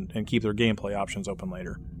hull and keep their gameplay options open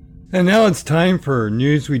later. And now it's time for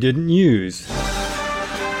news we didn't use.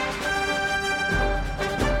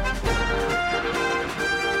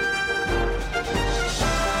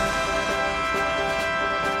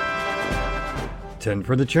 10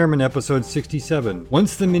 for the Chairman, episode 67.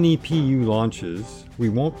 Once the mini PU launches, we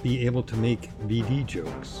won't be able to make VD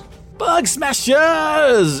jokes. Bug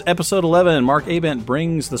Smashers! Episode 11, Mark Abent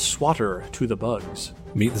brings the swatter to the bugs.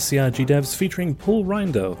 Meet the CIG devs featuring Paul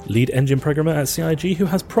Reindel, lead engine programmer at CIG who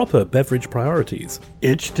has proper beverage priorities.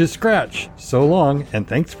 Itch to scratch. So long, and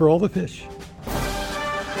thanks for all the fish.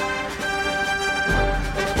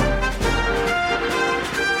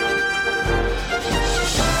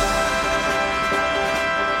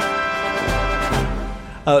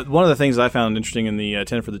 One of the things I found interesting in the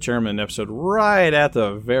 10 for the Chairman episode, right at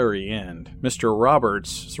the very end, Mr. Roberts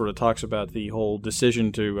sort of talks about the whole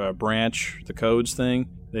decision to branch the codes thing.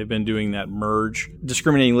 They've been doing that merge.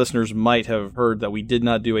 Discriminating listeners might have heard that we did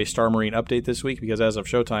not do a Star Marine update this week because as of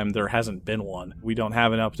Showtime, there hasn't been one. We don't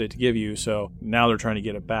have an update to give you, so now they're trying to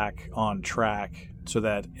get it back on track so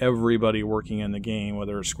that everybody working in the game,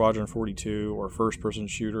 whether it's Squadron 42 or first-person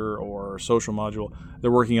shooter or social module,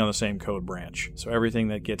 they're working on the same code branch. So everything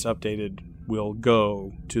that gets updated will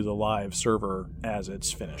go to the live server as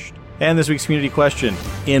it's finished. And this week's community question,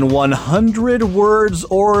 in 100 words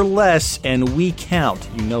or less, and we count,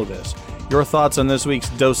 you know this, your thoughts on this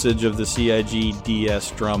week's dosage of the CIG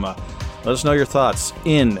DS drama. Let us know your thoughts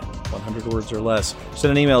in 100 words or less.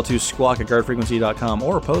 Send an email to squawk@guardfrequency.com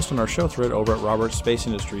or post on our show thread over at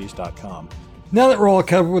robertsspaceindustries.com. Now that we're all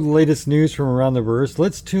covered with the latest news from around the verse,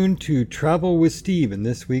 let's tune to Travel with Steve in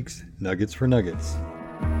this week's Nuggets for Nuggets.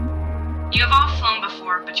 You have all flown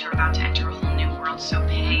before, but you're about to enter a whole new world, so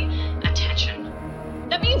pay attention.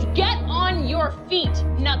 That means get on your feet,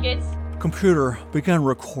 Nuggets. Computer, begin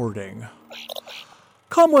recording.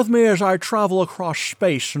 Come with me as I travel across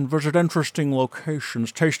space and visit interesting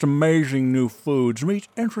locations, taste amazing new foods, meet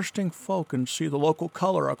interesting folk, and see the local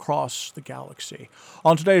color across the galaxy.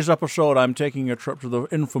 On today's episode, I'm taking a trip to the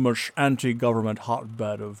infamous anti-government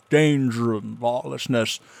hotbed of danger and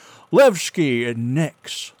lawlessness, Levski and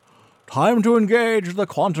Nix. Time to engage the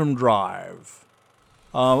quantum drive.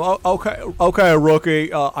 Okay,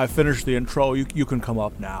 rookie. I finished the intro. You can come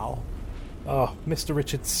up now. Oh, Mr.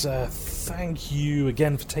 Richards, thank you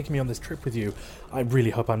again for taking me on this trip with you. I really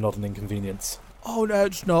hope I'm not an inconvenience. Oh,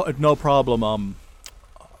 that's no problem.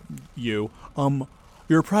 Your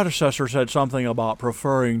predecessor said something about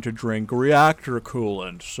preferring to drink reactor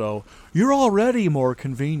coolant, so you're already more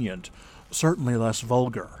convenient. Certainly less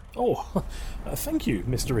vulgar. Oh, thank you,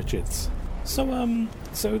 Mr. Richards. So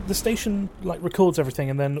the station records everything,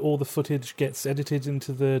 and then all the footage gets edited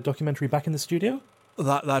into the documentary back in the studio?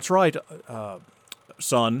 That's right,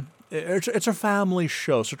 son. It's a family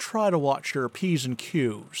show, so try to watch your P's and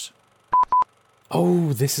Q's.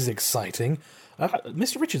 Oh, this is exciting.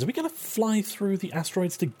 Mr. Richards, are we going to fly through the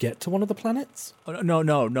asteroids to get to one of the planets?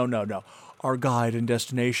 No. Our guide and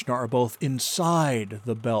destination are both inside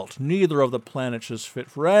the belt. Neither of the planets is fit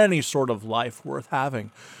for any sort of life worth having.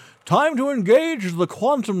 Time to engage the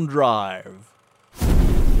quantum drive.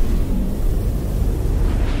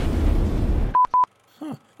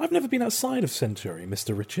 I've never been outside of Centauri,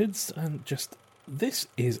 Mr. Richards, and this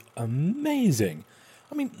is amazing.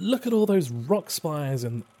 I mean, look at all those rock spires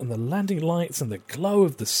and the landing lights and the glow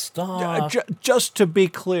of the star. Just to be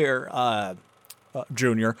clear,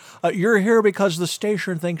 Junior, you're here because the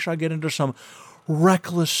station thinks I get into some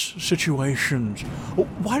reckless situations.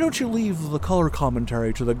 Why don't you leave the color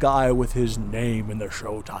commentary to the guy with his name in the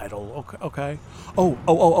show title, okay?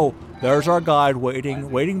 Oh, there's our guide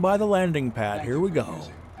waiting by the landing pad. Here we go.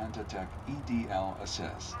 Antitech EDL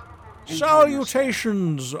assist.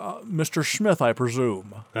 Salutations, Mr. Smith, I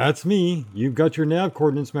presume. That's me. You've got your nav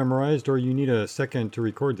coordinates memorized, or you need a second to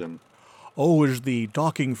record them. Oh, is the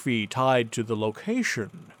docking fee tied to the location?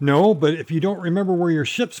 No, but if you don't remember where your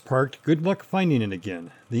ship's parked, good luck finding it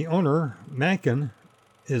again. The owner, Mackin,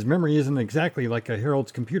 his memory isn't exactly like a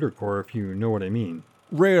Herald's computer core, if you know what I mean.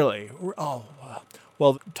 Really? Oh,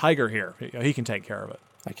 well, Tiger here. He can take care of it.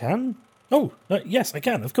 I can? Oh, yes, I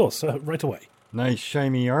can, of course, right away. Nice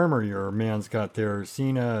shiny armor your man's got there.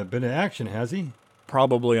 Seen a bit of action, has he?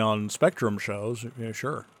 Probably on Spectrum shows, yeah,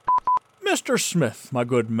 sure. Mr. Smith, my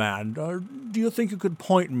good man, do you think you could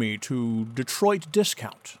point me to Detroit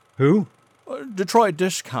Discount? Who? Detroit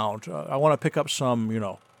Discount. I want to pick up some,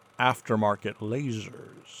 aftermarket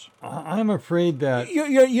lasers. I'm afraid that...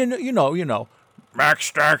 You know. Max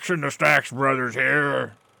Stacks and the Stacks brothers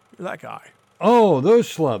here. That guy. Oh, those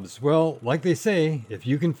schlubs. Well, like they say, if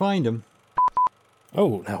you can find them.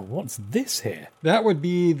 Oh, now what's this here? That would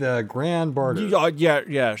be the Grand Barter.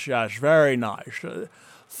 Yes, very nice.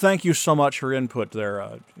 Thank you so much for your input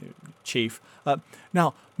there, Chief.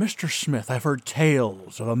 Now, Mr. Smith, I've heard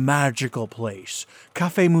tales of a magical place,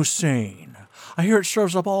 Café Moussaine. I hear it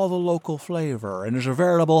serves up all the local flavor and is a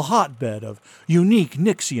veritable hotbed of unique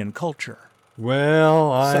Nixian culture.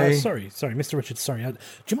 Well, Sorry, Mr. Richards, sorry. Do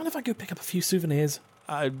you mind if I go pick up a few souvenirs?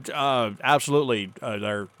 Absolutely,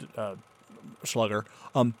 there, Slugger.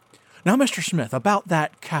 Now, Mr. Smith, about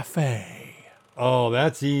that cafe. Oh,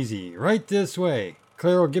 that's easy. Right this way.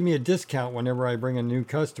 Claire will give me a discount whenever I bring a new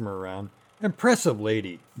customer around. Impressive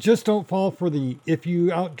lady. Just don't fall for the if you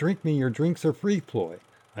outdrink me, your drinks are free ploy.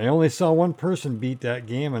 I only saw one person beat that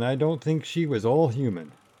game, and I don't think she was all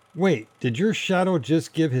human. Wait, did your shadow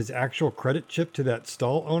just give his actual credit chip to that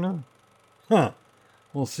stall owner? Huh.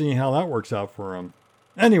 We'll see how that works out for him.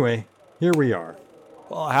 Anyway, here we are.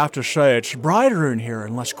 Well, I have to say, it's brighter in here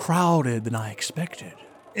and less crowded than I expected.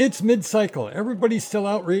 It's mid-cycle. Everybody's still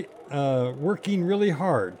out working really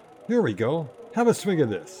hard. Here we go. Have a swig of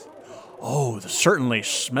this. Oh, this certainly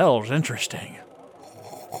smells interesting.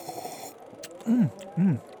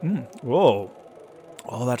 Whoa.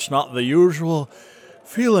 Oh, that's not the usual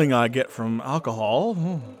feeling I get from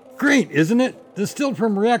alcohol. Great, isn't it? Distilled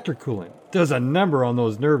from reactor coolant. Does a number on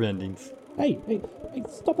those nerve endings. Hey,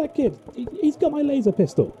 stop that kid. He's got my laser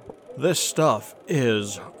pistol. This stuff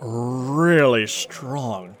is really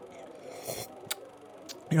strong.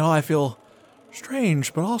 You know, I feel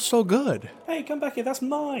strange, but also good. Hey, come back here. That's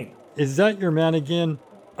mine. Is that your man again?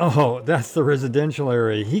 Oh, that's the residential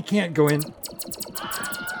area. He can't go in.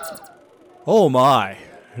 Oh my.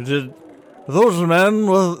 Did those men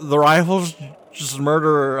with the rifles just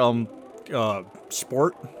murder,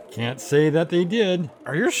 Sport? Can't say that they did.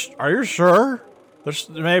 Are you sure? There's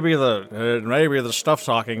maybe the stuff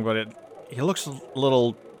talking, but he looks a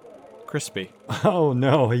little crispy. Oh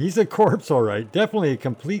no, he's a corpse, all right. Definitely a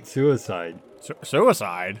complete suicide.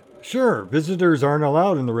 Suicide? Sure, visitors aren't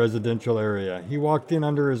allowed in the residential area. He walked in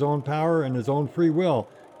under his own power and his own free will.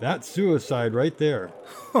 That's suicide right there.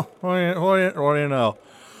 What do you know?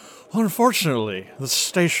 Unfortunately, the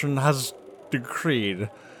station has decreed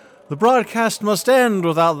the broadcast must end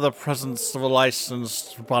without the presence of a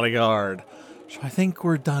licensed bodyguard. So I think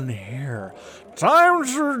we're done here. Time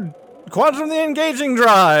to quantum the engaging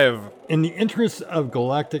drive! In the interest of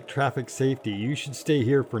galactic traffic safety, you should stay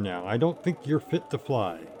here for now. I don't think you're fit to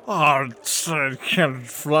fly. Oh, I can't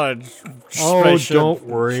fly. Oh, don't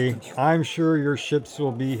worry. I'm sure your ships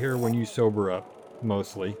will be here when you sober up.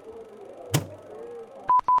 Mostly.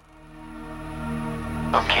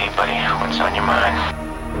 Okay, buddy, what's on your mind?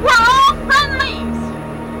 We're all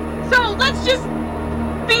friendlies! So let's just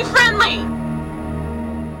be friendly!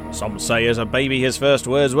 Some say as a baby his first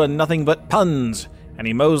words were nothing but puns, and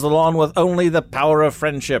he mows the lawn with only the power of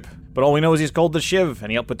friendship. But all we know is he's called the Shiv,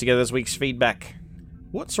 and he helped put together this week's feedback.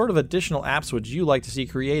 What sort of additional apps would you like to see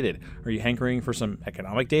created? Are you hankering for some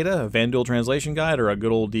economic data, a Vanduul translation guide, or a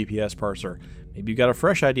good old DPS parser? Maybe you've got a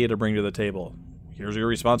fresh idea to bring to the table. Here's your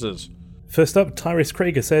responses. First up, Tyrus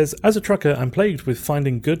Krager says, as a trucker, I'm plagued with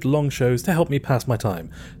finding good long shows to help me pass my time.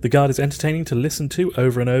 The Guard is entertaining to listen to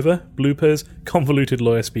over and over, bloopers, convoluted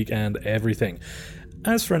lawyer speak, and everything.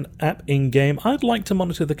 As for an app in-game, I'd like to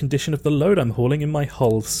monitor the condition of the load I'm hauling in my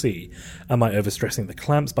Hull C. Am I overstressing the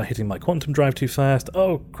clamps by hitting my quantum drive too fast?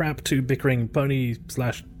 Oh crap, two bickering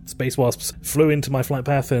pony/space wasps flew into my flight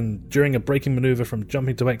path, and during a braking maneuver from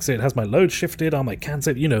jumping to exit, has my load shifted? Am I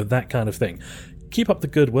cancelled? You know, that kind of thing. Keep up the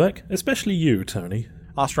good work, especially you, Tony.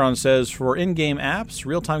 Ostron says, for in-game apps,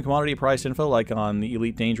 real-time commodity price info like on the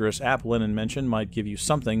Elite Dangerous app Lennon mentioned might give you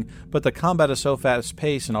something, but the combat is so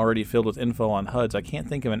fast-paced and already filled with info on HUDs, I can't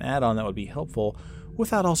think of an add-on that would be helpful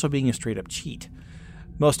without also being a straight-up cheat.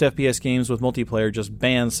 Most FPS games with multiplayer just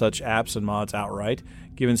ban such apps and mods outright.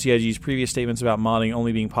 Given CIG's previous statements about modding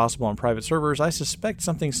only being possible on private servers, I suspect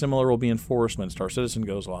something similar will be enforced when Star Citizen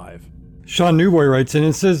goes live. Sean Newboy writes in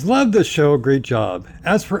and says, love the show, great job.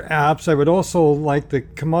 As for apps, I would also like the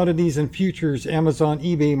commodities and futures Amazon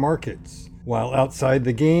eBay markets, while outside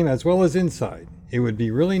the game as well as inside. It would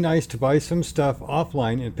be really nice to buy some stuff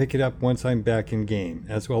offline and pick it up once I'm back in game,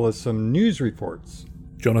 as well as some news reports.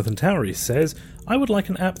 Jonathan Towery says, I would like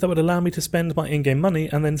an app that would allow me to spend my in-game money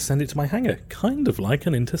and then send it to my hangar, kind of like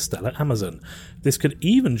an interstellar Amazon. This could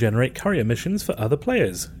even generate missions for other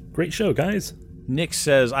players. Great show, guys. Nick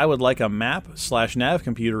says, I would like a map/nav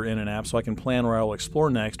computer in an app so I can plan where I will explore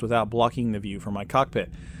next without blocking the view from my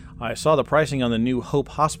cockpit. I saw the pricing on the new Hope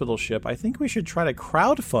Hospital ship. I think we should try to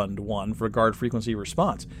crowdfund one for guard frequency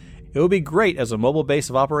response. It would be great as a mobile base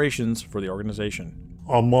of operations for the organization.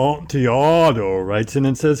 Amontillado writes in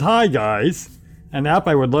and says, hi guys. An app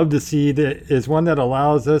I would love to see is one that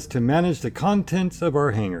allows us to manage the contents of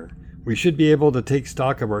our hangar. We should be able to take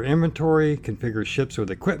stock of our inventory, configure ships with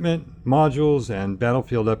equipment, modules, and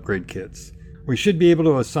battlefield upgrade kits. We should be able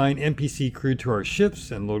to assign NPC crew to our ships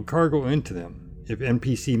and load cargo into them. If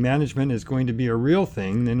NPC management is going to be a real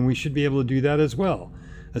thing, then we should be able to do that as well,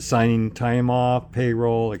 assigning time off,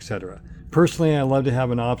 payroll, etc. Personally, I love to have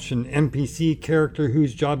an option NPC character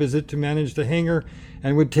whose job is it to manage the hangar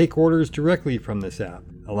and would take orders directly from this app,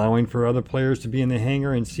 allowing for other players to be in the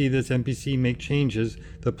hangar and see this NPC make changes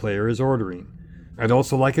the player is ordering. I'd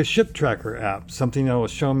also like a ship tracker app, something that will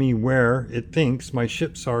show me where it thinks my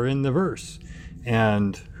ships are in the verse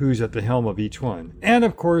and who's at the helm of each one. And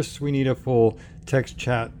of course, we need a full text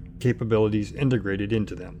chat capabilities integrated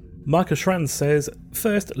into them. Marcus Schranz says,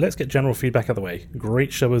 first, let's get general feedback out of the way.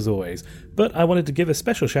 Great show as always. But I wanted to give a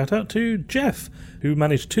special shout out to Jeff, who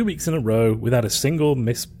managed 2 weeks in a row without a single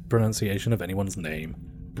mispronunciation of anyone's name.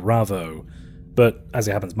 Bravo. But as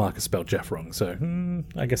it happens, Marcus spelled Jeff wrong, so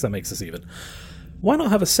I guess that makes us even. Why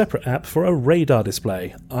not have a separate app for a radar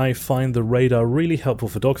display? I find the radar really helpful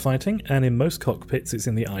for dogfighting, and in most cockpits it's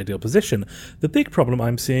in the ideal position. The big problem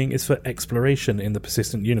I'm seeing is for exploration in the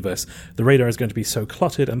persistent universe. The radar is going to be so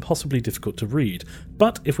cluttered and possibly difficult to read.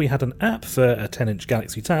 But if we had an app for a 10-inch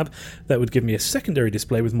Galaxy Tab, that would give me a secondary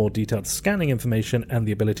display with more detailed scanning information and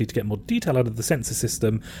the ability to get more detail out of the sensor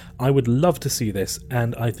system, I would love to see this,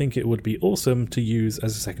 and I think it would be awesome to use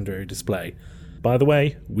as a secondary display. By the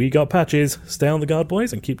way, we got patches. Stay on the guard,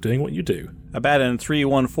 boys, and keep doing what you do. Abaddon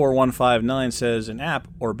 314159 says an app,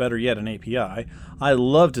 or better yet, an API, I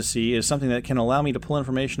love to see is something that can allow me to pull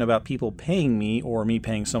information about people paying me or me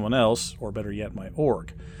paying someone else, or better yet, my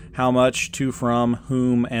org. How much, to, from,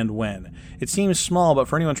 whom, and when. It seems small, but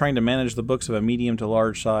for anyone trying to manage the books of a medium to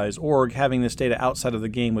large size org, having this data outside of the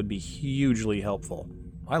game would be hugely helpful.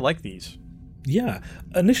 I like these. Yeah.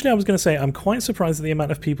 Initially I was going to say I'm quite surprised at the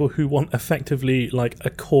amount of people who want effectively like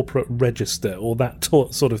a corporate register or that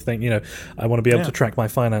sort of thing. You know, I want to be able to track my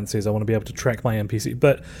finances. I want to be able to track my NPC.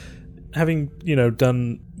 But having,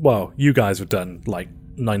 done, well, you guys have done like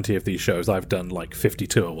 90 of these shows. I've done like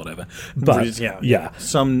 52 or whatever. But yeah.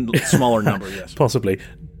 Some smaller number, yes. Possibly.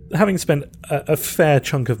 Having spent a fair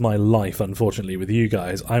chunk of my life, unfortunately, with you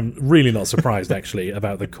guys, I'm really not surprised, actually,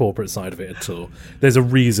 about the corporate side of it at all. There's a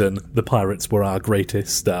reason the Pirates were our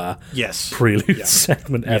greatest prelude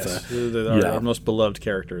segment ever. Yes. Our most beloved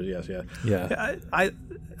characters, Yeah.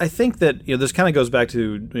 I think that this kind of goes back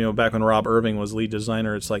to back when Rob Irving was lead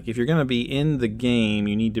designer. It's like if you're going to be in the game,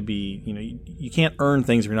 you need to be you can't earn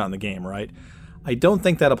things if you're not in the game, right? I don't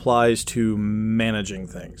think that applies to managing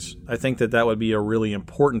things. I think that would be a really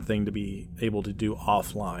important thing to be able to do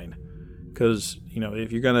offline. Because,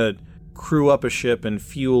 if you're going to crew up a ship and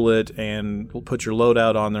fuel it and put your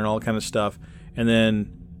loadout on there and all that kind of stuff, and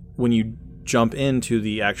then when you jump into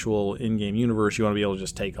the actual in-game universe, you want to be able to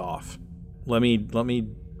just take off. Let me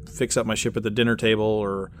fix up my ship at the dinner table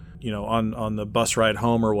or, on the bus ride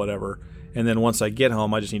home or whatever. And then once I get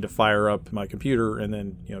home, I just need to fire up my computer and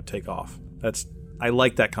then, take off. I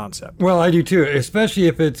like that concept. Well, I do too, especially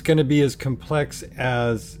if it's going to be as complex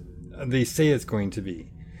as they say it's going to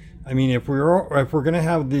be. I mean, if we're going to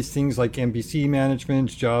have these things like NPC management,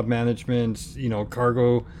 job management,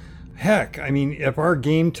 cargo, heck, I mean, if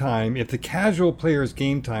the casual player's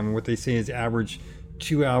game time, and what they say is average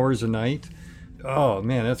 2 hours a night, oh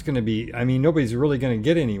man, that's going to be, I mean, nobody's really going to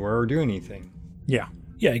get anywhere or do anything. Yeah.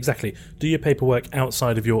 Yeah, exactly. Do your paperwork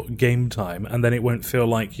outside of your game time, and then it won't feel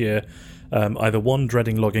like you're either one,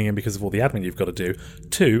 dreading logging in because of all the admin you've got to do,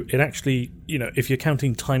 two, it actually, if you're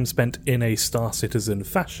counting time spent in a Star Citizen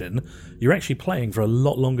fashion, you're actually playing for a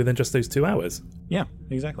lot longer than just those 2 hours. Yeah,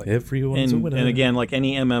 exactly. Everyone's a winner. And again, like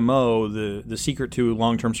any MMO, the secret to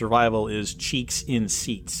long-term survival is cheeks in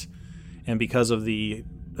seats. And because of the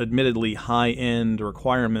admittedly high-end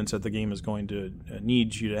requirements that the game is going to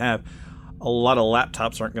need you to have, a lot of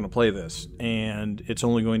laptops aren't going to play this, and it's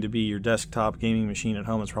only going to be your desktop gaming machine at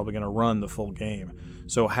home that's probably going to run the full game.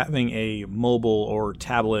 So having a mobile or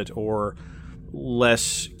tablet or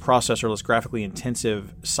less processor, less graphically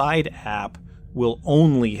intensive side app will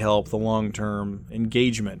only help the long-term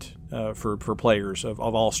engagement for players of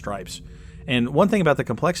all stripes. And one thing about the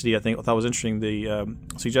complexity I thought was interesting, the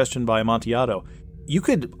suggestion by Amontillado, you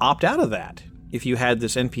could opt out of that. If you had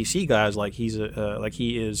this NPC guys like he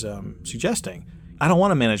is suggesting, I don't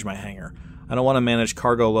want to manage my hangar. I don't want to manage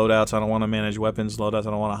cargo loadouts. I don't want to manage weapons loadouts.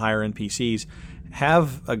 I don't want to hire NPCs.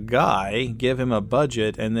 Have a guy, give him a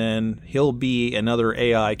budget, and then he'll be another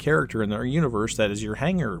AI character in their universe that is your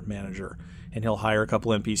hangar manager. And he'll hire a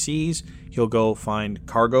couple NPCs. He'll go find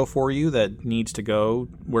cargo for you that needs to go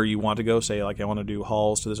where you want to go. Say, like, I want to do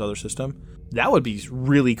hauls to this other system. That would be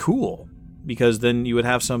really cool. because then you would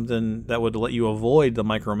have something that would let you avoid the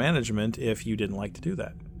micromanagement if you didn't like to do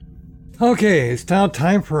that. Okay, it's now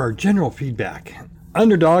time for our general feedback.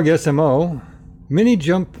 Underdog SMO. Mini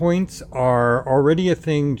jump points are already a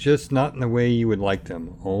thing, just not in the way you would like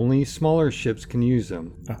them. Only smaller ships can use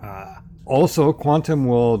them. Also, Quantum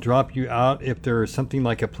will drop you out if there is something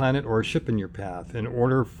like a planet or a ship in your path, in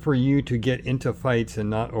order for you to get into fights and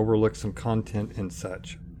not overlook some content and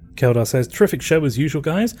such. Keldar says, terrific show as usual,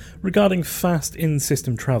 guys. Regarding fast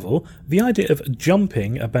in-system travel, the idea of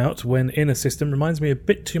jumping about when in a system reminds me a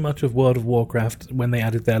bit too much of World of Warcraft when they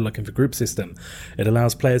added their looking for group system. It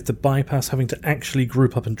allows players to bypass having to actually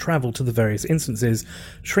group up and travel to the various instances.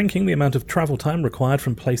 Shrinking the amount of travel time required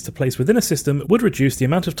from place to place within a system would reduce the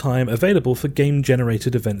amount of time available for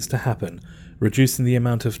game-generated events to happen. Reducing the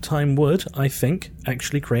amount of time would, I think,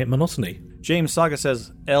 actually create monotony. James Saga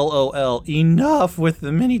says, LOL, enough with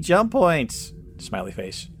the mini jump points. Smiley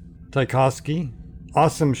face. Tchaikovsky,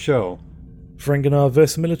 awesome show. Ferenginar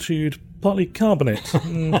verisimilitude polycarbonate.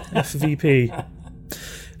 FVP.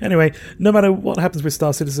 Anyway, no matter what happens with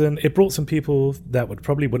Star Citizen, it brought some people that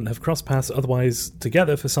wouldn't have crossed paths otherwise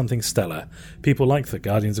together for something stellar. People like the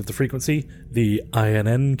Guardians of the Frequency, the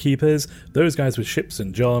INN Keepers, those guys with Ships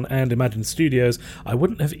and John and Imagine Studios. I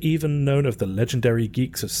wouldn't have even known of the legendary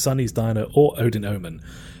geeks of Sonny's Diner or Odin Omen.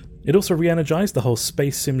 It also re-energized the whole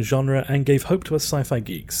space sim genre and gave hope to us sci-fi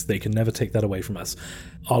geeks. They can never take that away from us.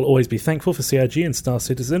 I'll always be thankful for CIG and Star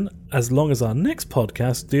Citizen, as long as our next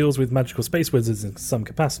podcast deals with magical space wizards in some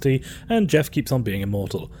capacity, and Jeff keeps on being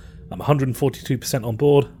immortal. I'm 142% on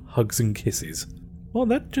board. Hugs and kisses. Well,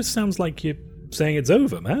 that just sounds like you're saying it's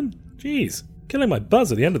over, man. Jeez. Killing my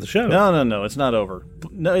buzz at the end of the show. No, it's not over.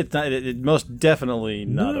 No, it's not. It's most definitely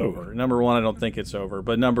not over. Number one, I don't think it's over.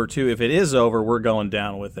 But number two, if it is over, we're going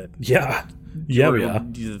down with it. Yeah. Yeah, we are.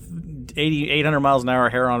 800 miles an hour,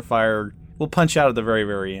 hair on fire. We'll punch out at the very,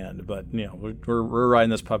 very end. But, you know, we're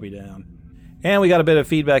riding this puppy down. And we got a bit of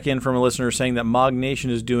feedback in from a listener saying that Mog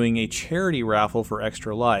Nation is doing a charity raffle for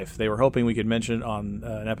Extra Life. They were hoping we could mention it on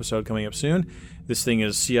an episode coming up soon. This thing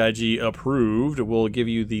is CIG approved. We'll give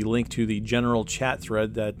you the link to the general chat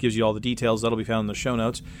thread that gives you all the details. That'll be found in the show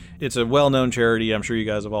notes. It's a well-known charity. I'm sure you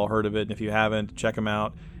guys have all heard of it. And if you haven't, check them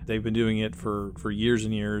out. They've been doing it for years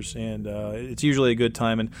and years, and it's usually a good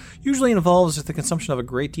time, and usually involves the consumption of a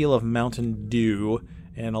great deal of Mountain Dew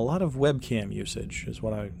and a lot of webcam usage, is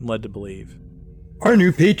what I'm led to believe. Our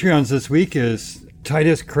new Patreons this week is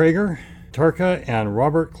Titus Krager, Tarka, and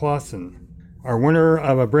Robert Clausen. Our winner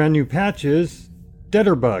of a brand new patch is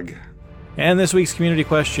Deaderbug. And this week's community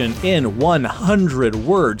question in 100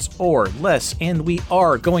 words or less, and we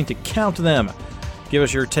are going to count them. Give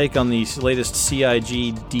us your take on the latest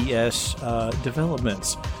CIG DS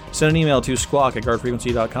developments. Send an email to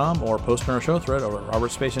squawk@guardfrequency.com or post on our show thread over at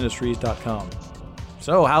robertspaceindustriescom.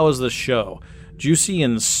 So, how was the show? Juicy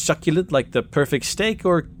and succulent like the perfect steak,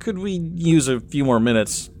 or could we use a few more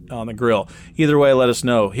minutes on the grill? Either way, let us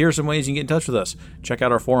know. Here are some ways you can get in touch with us. Check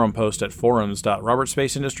out our forum post at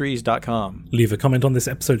forums.robertspaceindustries.com. Leave a comment on this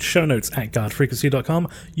episode's show notes at guardfrequency.com.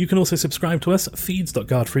 You can also subscribe to us,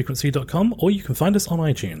 feeds.guardfrequency.com, or you can find us on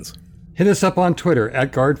iTunes. Hit us up on Twitter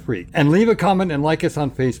at GuardFreak, and leave a comment and like us on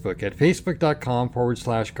Facebook at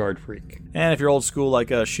facebook.com/GuardFreak. And if you're old school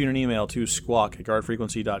like us, shoot an email to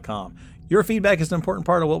squawk@guardfrequency.com. Your feedback is an important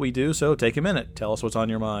part of what we do, so take a minute. Tell us what's on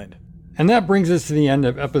your mind. And that brings us to the end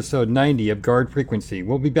of episode 90 of Guard Frequency.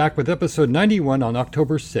 We'll be back with episode 91 on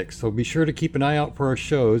October 6th, so be sure to keep an eye out for our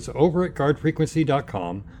shows over at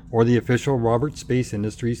guardfrequency.com or the official Robert Space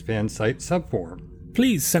Industries fan site subforum.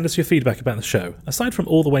 Please send us your feedback about the show. Aside from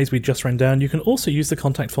all the ways we just ran down, you can also use the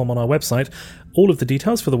contact form on our website. All of the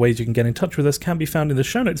details for the ways you can get in touch with us can be found in the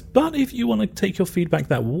show notes, but if you want to take your feedback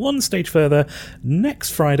that one stage further,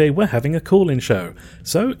 next Friday we're having a call-in show.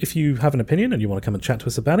 So if you have an opinion and you want to come and chat to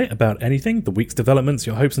us about it, about anything, the week's developments,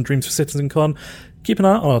 your hopes and dreams for CitizenCon, keep an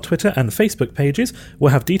eye on our Twitter and Facebook pages.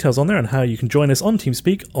 We'll have details on there on how you can join us on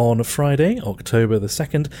TeamSpeak on Friday, October the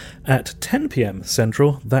 2nd at 10 p.m.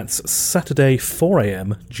 Central. That's Saturday, 4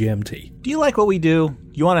 a.m. GMT. Do you like what we do?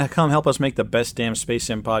 You want to come help us make the best damn Space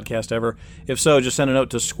Sim podcast ever? If so, just send a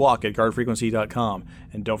note to squawk@guardfrequency.com.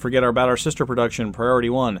 And don't forget about our sister production,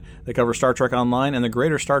 Priority One, that covers Star Trek Online and the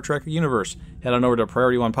greater Star Trek universe. Head on over to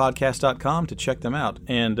PriorityOnePodcast.com to check them out.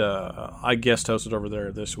 And I guest hosted over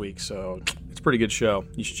there this week, so it's a pretty good show.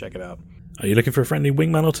 You should check it out. Are you looking for a friendly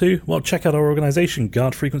wingman or two? Well, check out our organization,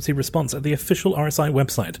 Guard Frequency Response, at the official RSI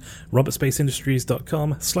website,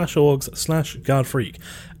 robertspaceindustries.com/orgs/guardfreak.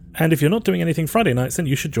 And if you're not doing anything Friday nights, then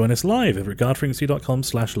you should join us live over at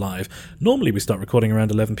guardfrequency.com/live. Normally we start recording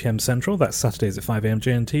around 11 p.m. Central, that's Saturdays at 5 a.m.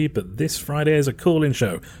 GMT, but this Friday is a call-in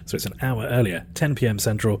show, so it's an hour earlier, 10 p.m.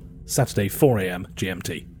 Central, Saturday 4 a.m.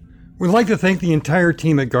 GMT. We'd like to thank the entire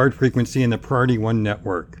team at Guard Frequency and the Priority One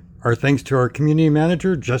Network. Our thanks to our community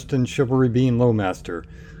manager, Justin Chivalry Bean Lowmaster,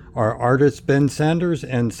 our artists Ben Sanders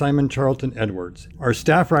and Simon Charlton Edwards, our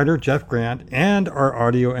staff writer Jeff Grant, and our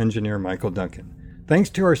audio engineer Michael Duncan.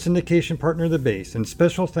 Thanks to our syndication partner The Base, and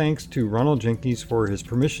special thanks to Ronald Jenkins for his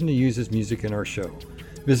permission to use his music in our show.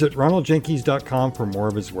 Visit ronaldjenkins.com for more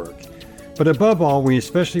of his work. But above all, we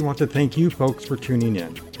especially want to thank you folks for tuning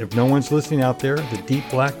in. If no one's listening out there, the deep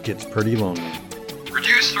black gets pretty lonely.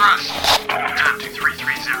 Reduce thrust.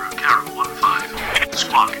 10-2330, Carol 15.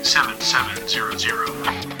 Squawk 7700.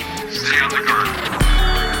 Stay on the guard.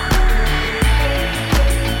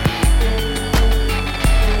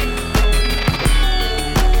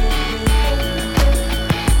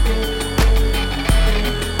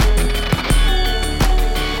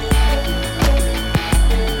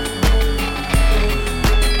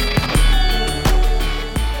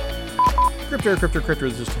 Crypto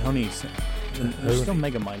is just Tony. There's still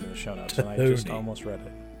Megamind in the show notes, and I just almost read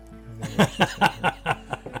it.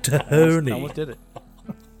 Tony. Almost did it.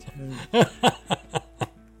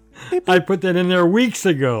 I put that in there weeks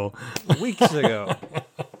ago.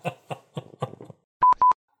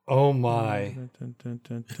 Oh my.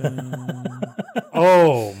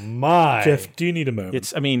 Oh my. Jeff, do you need a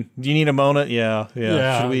moment? Do you need a moment? Yeah.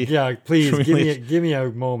 Please give me a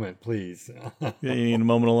moment, please. You need a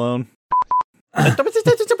moment alone. And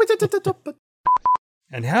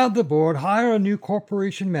have the board hire a new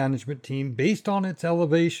corporation management team based on its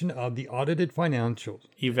elevation of the audited financials.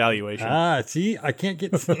 Evaluation. See? I can't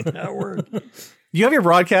get that word. You have your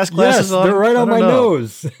broadcast glasses on? Yes, they're right on my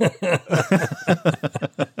nose.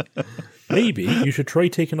 Maybe you should try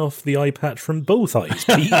taking off the eye patch from both eyes,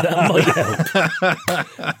 Pete. That might help.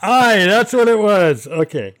 Aye, that's what it was.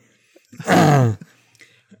 Okay. And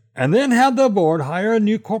then have the board hire a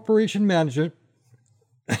new corporation management.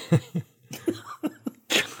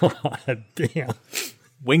 God damn.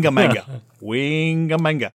 Wingamanga.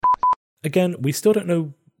 Again, we still don't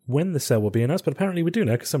know when the sale will be announced, but apparently we do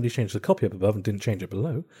know because somebody changed the copy up above and didn't change it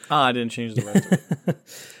below. I didn't change the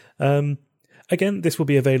rest. Again, this will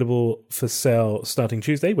be available for sale starting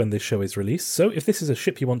Tuesday when this show is released. So if this is a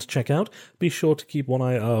ship you want to check out, be sure to keep one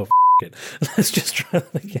eye... Oh, it. Let's just try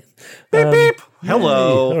that again. Beep, beep.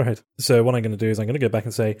 Hello. All right. So what I'm going to do is I'm going to go back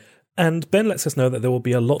and say, and Ben lets us know that there will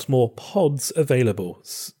be a lot more pods available.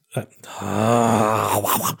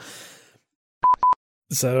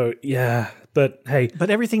 So, yeah, but hey. But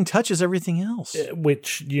everything touches everything else.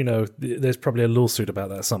 Which, there's probably a lawsuit about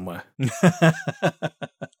that somewhere.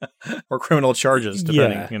 Or criminal charges,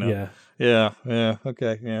 depending, Yeah. Yeah,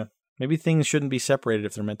 okay, yeah. Maybe things shouldn't be separated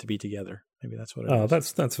if they're meant to be together. Maybe that's what it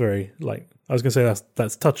is. That's very, I was going to say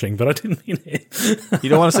that's touching, but I didn't mean it. You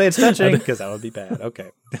don't want to say it's touching, because that would be bad. Okay.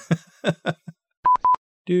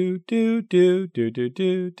 do.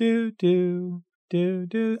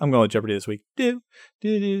 I'm going with Jeopardy this week. Do.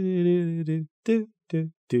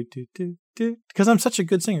 Because I'm such a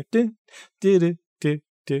good singer. Do.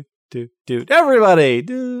 Everybody.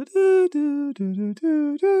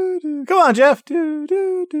 Come on, Jeff.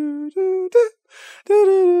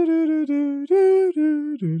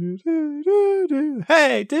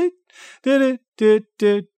 Hey.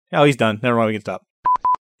 Oh, he's done. Never mind. We can stop.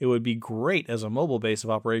 It would be great as a mobile base of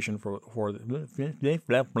operation for it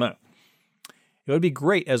would be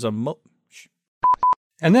great as a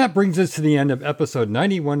And that brings us to the end of episode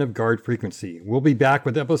 91 of Guard Frequency. We'll be back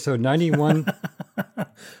with episode 91.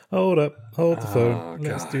 Hold up. Hold the phone.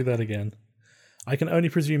 Let's do that again. I can only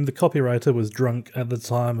presume the copywriter was drunk at the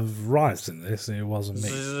time of writing this. It wasn't me.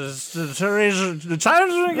 The time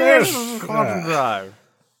to drive.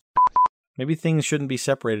 Maybe things shouldn't be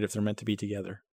separated if they're meant to be together.